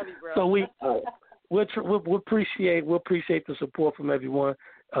care. Love you, bro. So we'll appreciate the support from everyone.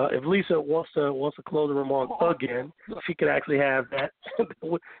 If Lisa wants to close the remark again, she could actually have that, and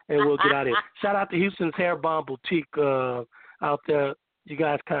we'll get out of here. Shout out to Houston's Hair Bomb Boutique out there. You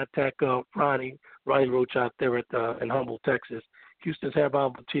guys contact Ronnie Roach out there in Humble, Texas. Houston's Hair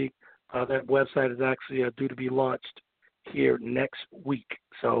Bomb Boutique. That website is actually due to be launched here next week.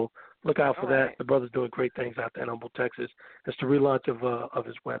 So look out for that. The brother's doing great things out there in Humble, Texas. It's the relaunch of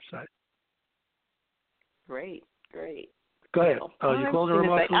his website. Great. Go ahead. You closing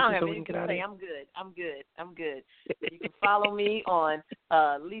remarks? I don't have anything to say. I'm good. You can follow me on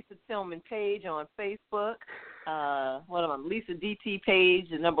Lisa Tillman page on Facebook. Lisa DT page,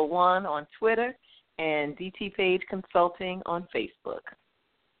 the number 1 on Twitter, and DT Page Consulting on Facebook.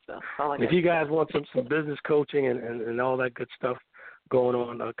 So if you guys want some business coaching and all that good stuff going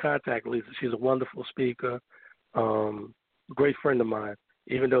on, contact Lisa. She's a wonderful speaker, great friend of mine.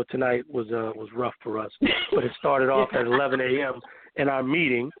 Even though tonight was rough for us, but it started off at 11 a.m. in our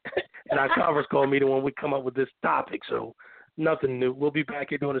meeting, in our conference call meeting when we come up with this topic. So nothing new. We'll be back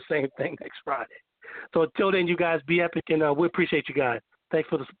here doing the same thing next Friday. So until then, you guys be epic, and we appreciate you guys. Thanks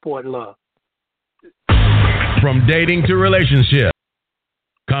for the support and love. From dating to relationship.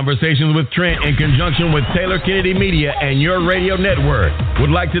 Conversations with Trent in conjunction with Taylor Kennedy Media and your radio network would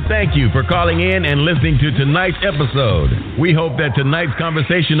like to thank you for calling in and listening to tonight's episode. We hope that tonight's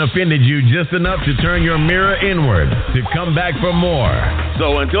conversation offended you just enough to turn your mirror inward to come back for more.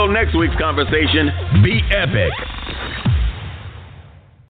 So until next week's conversation, be epic.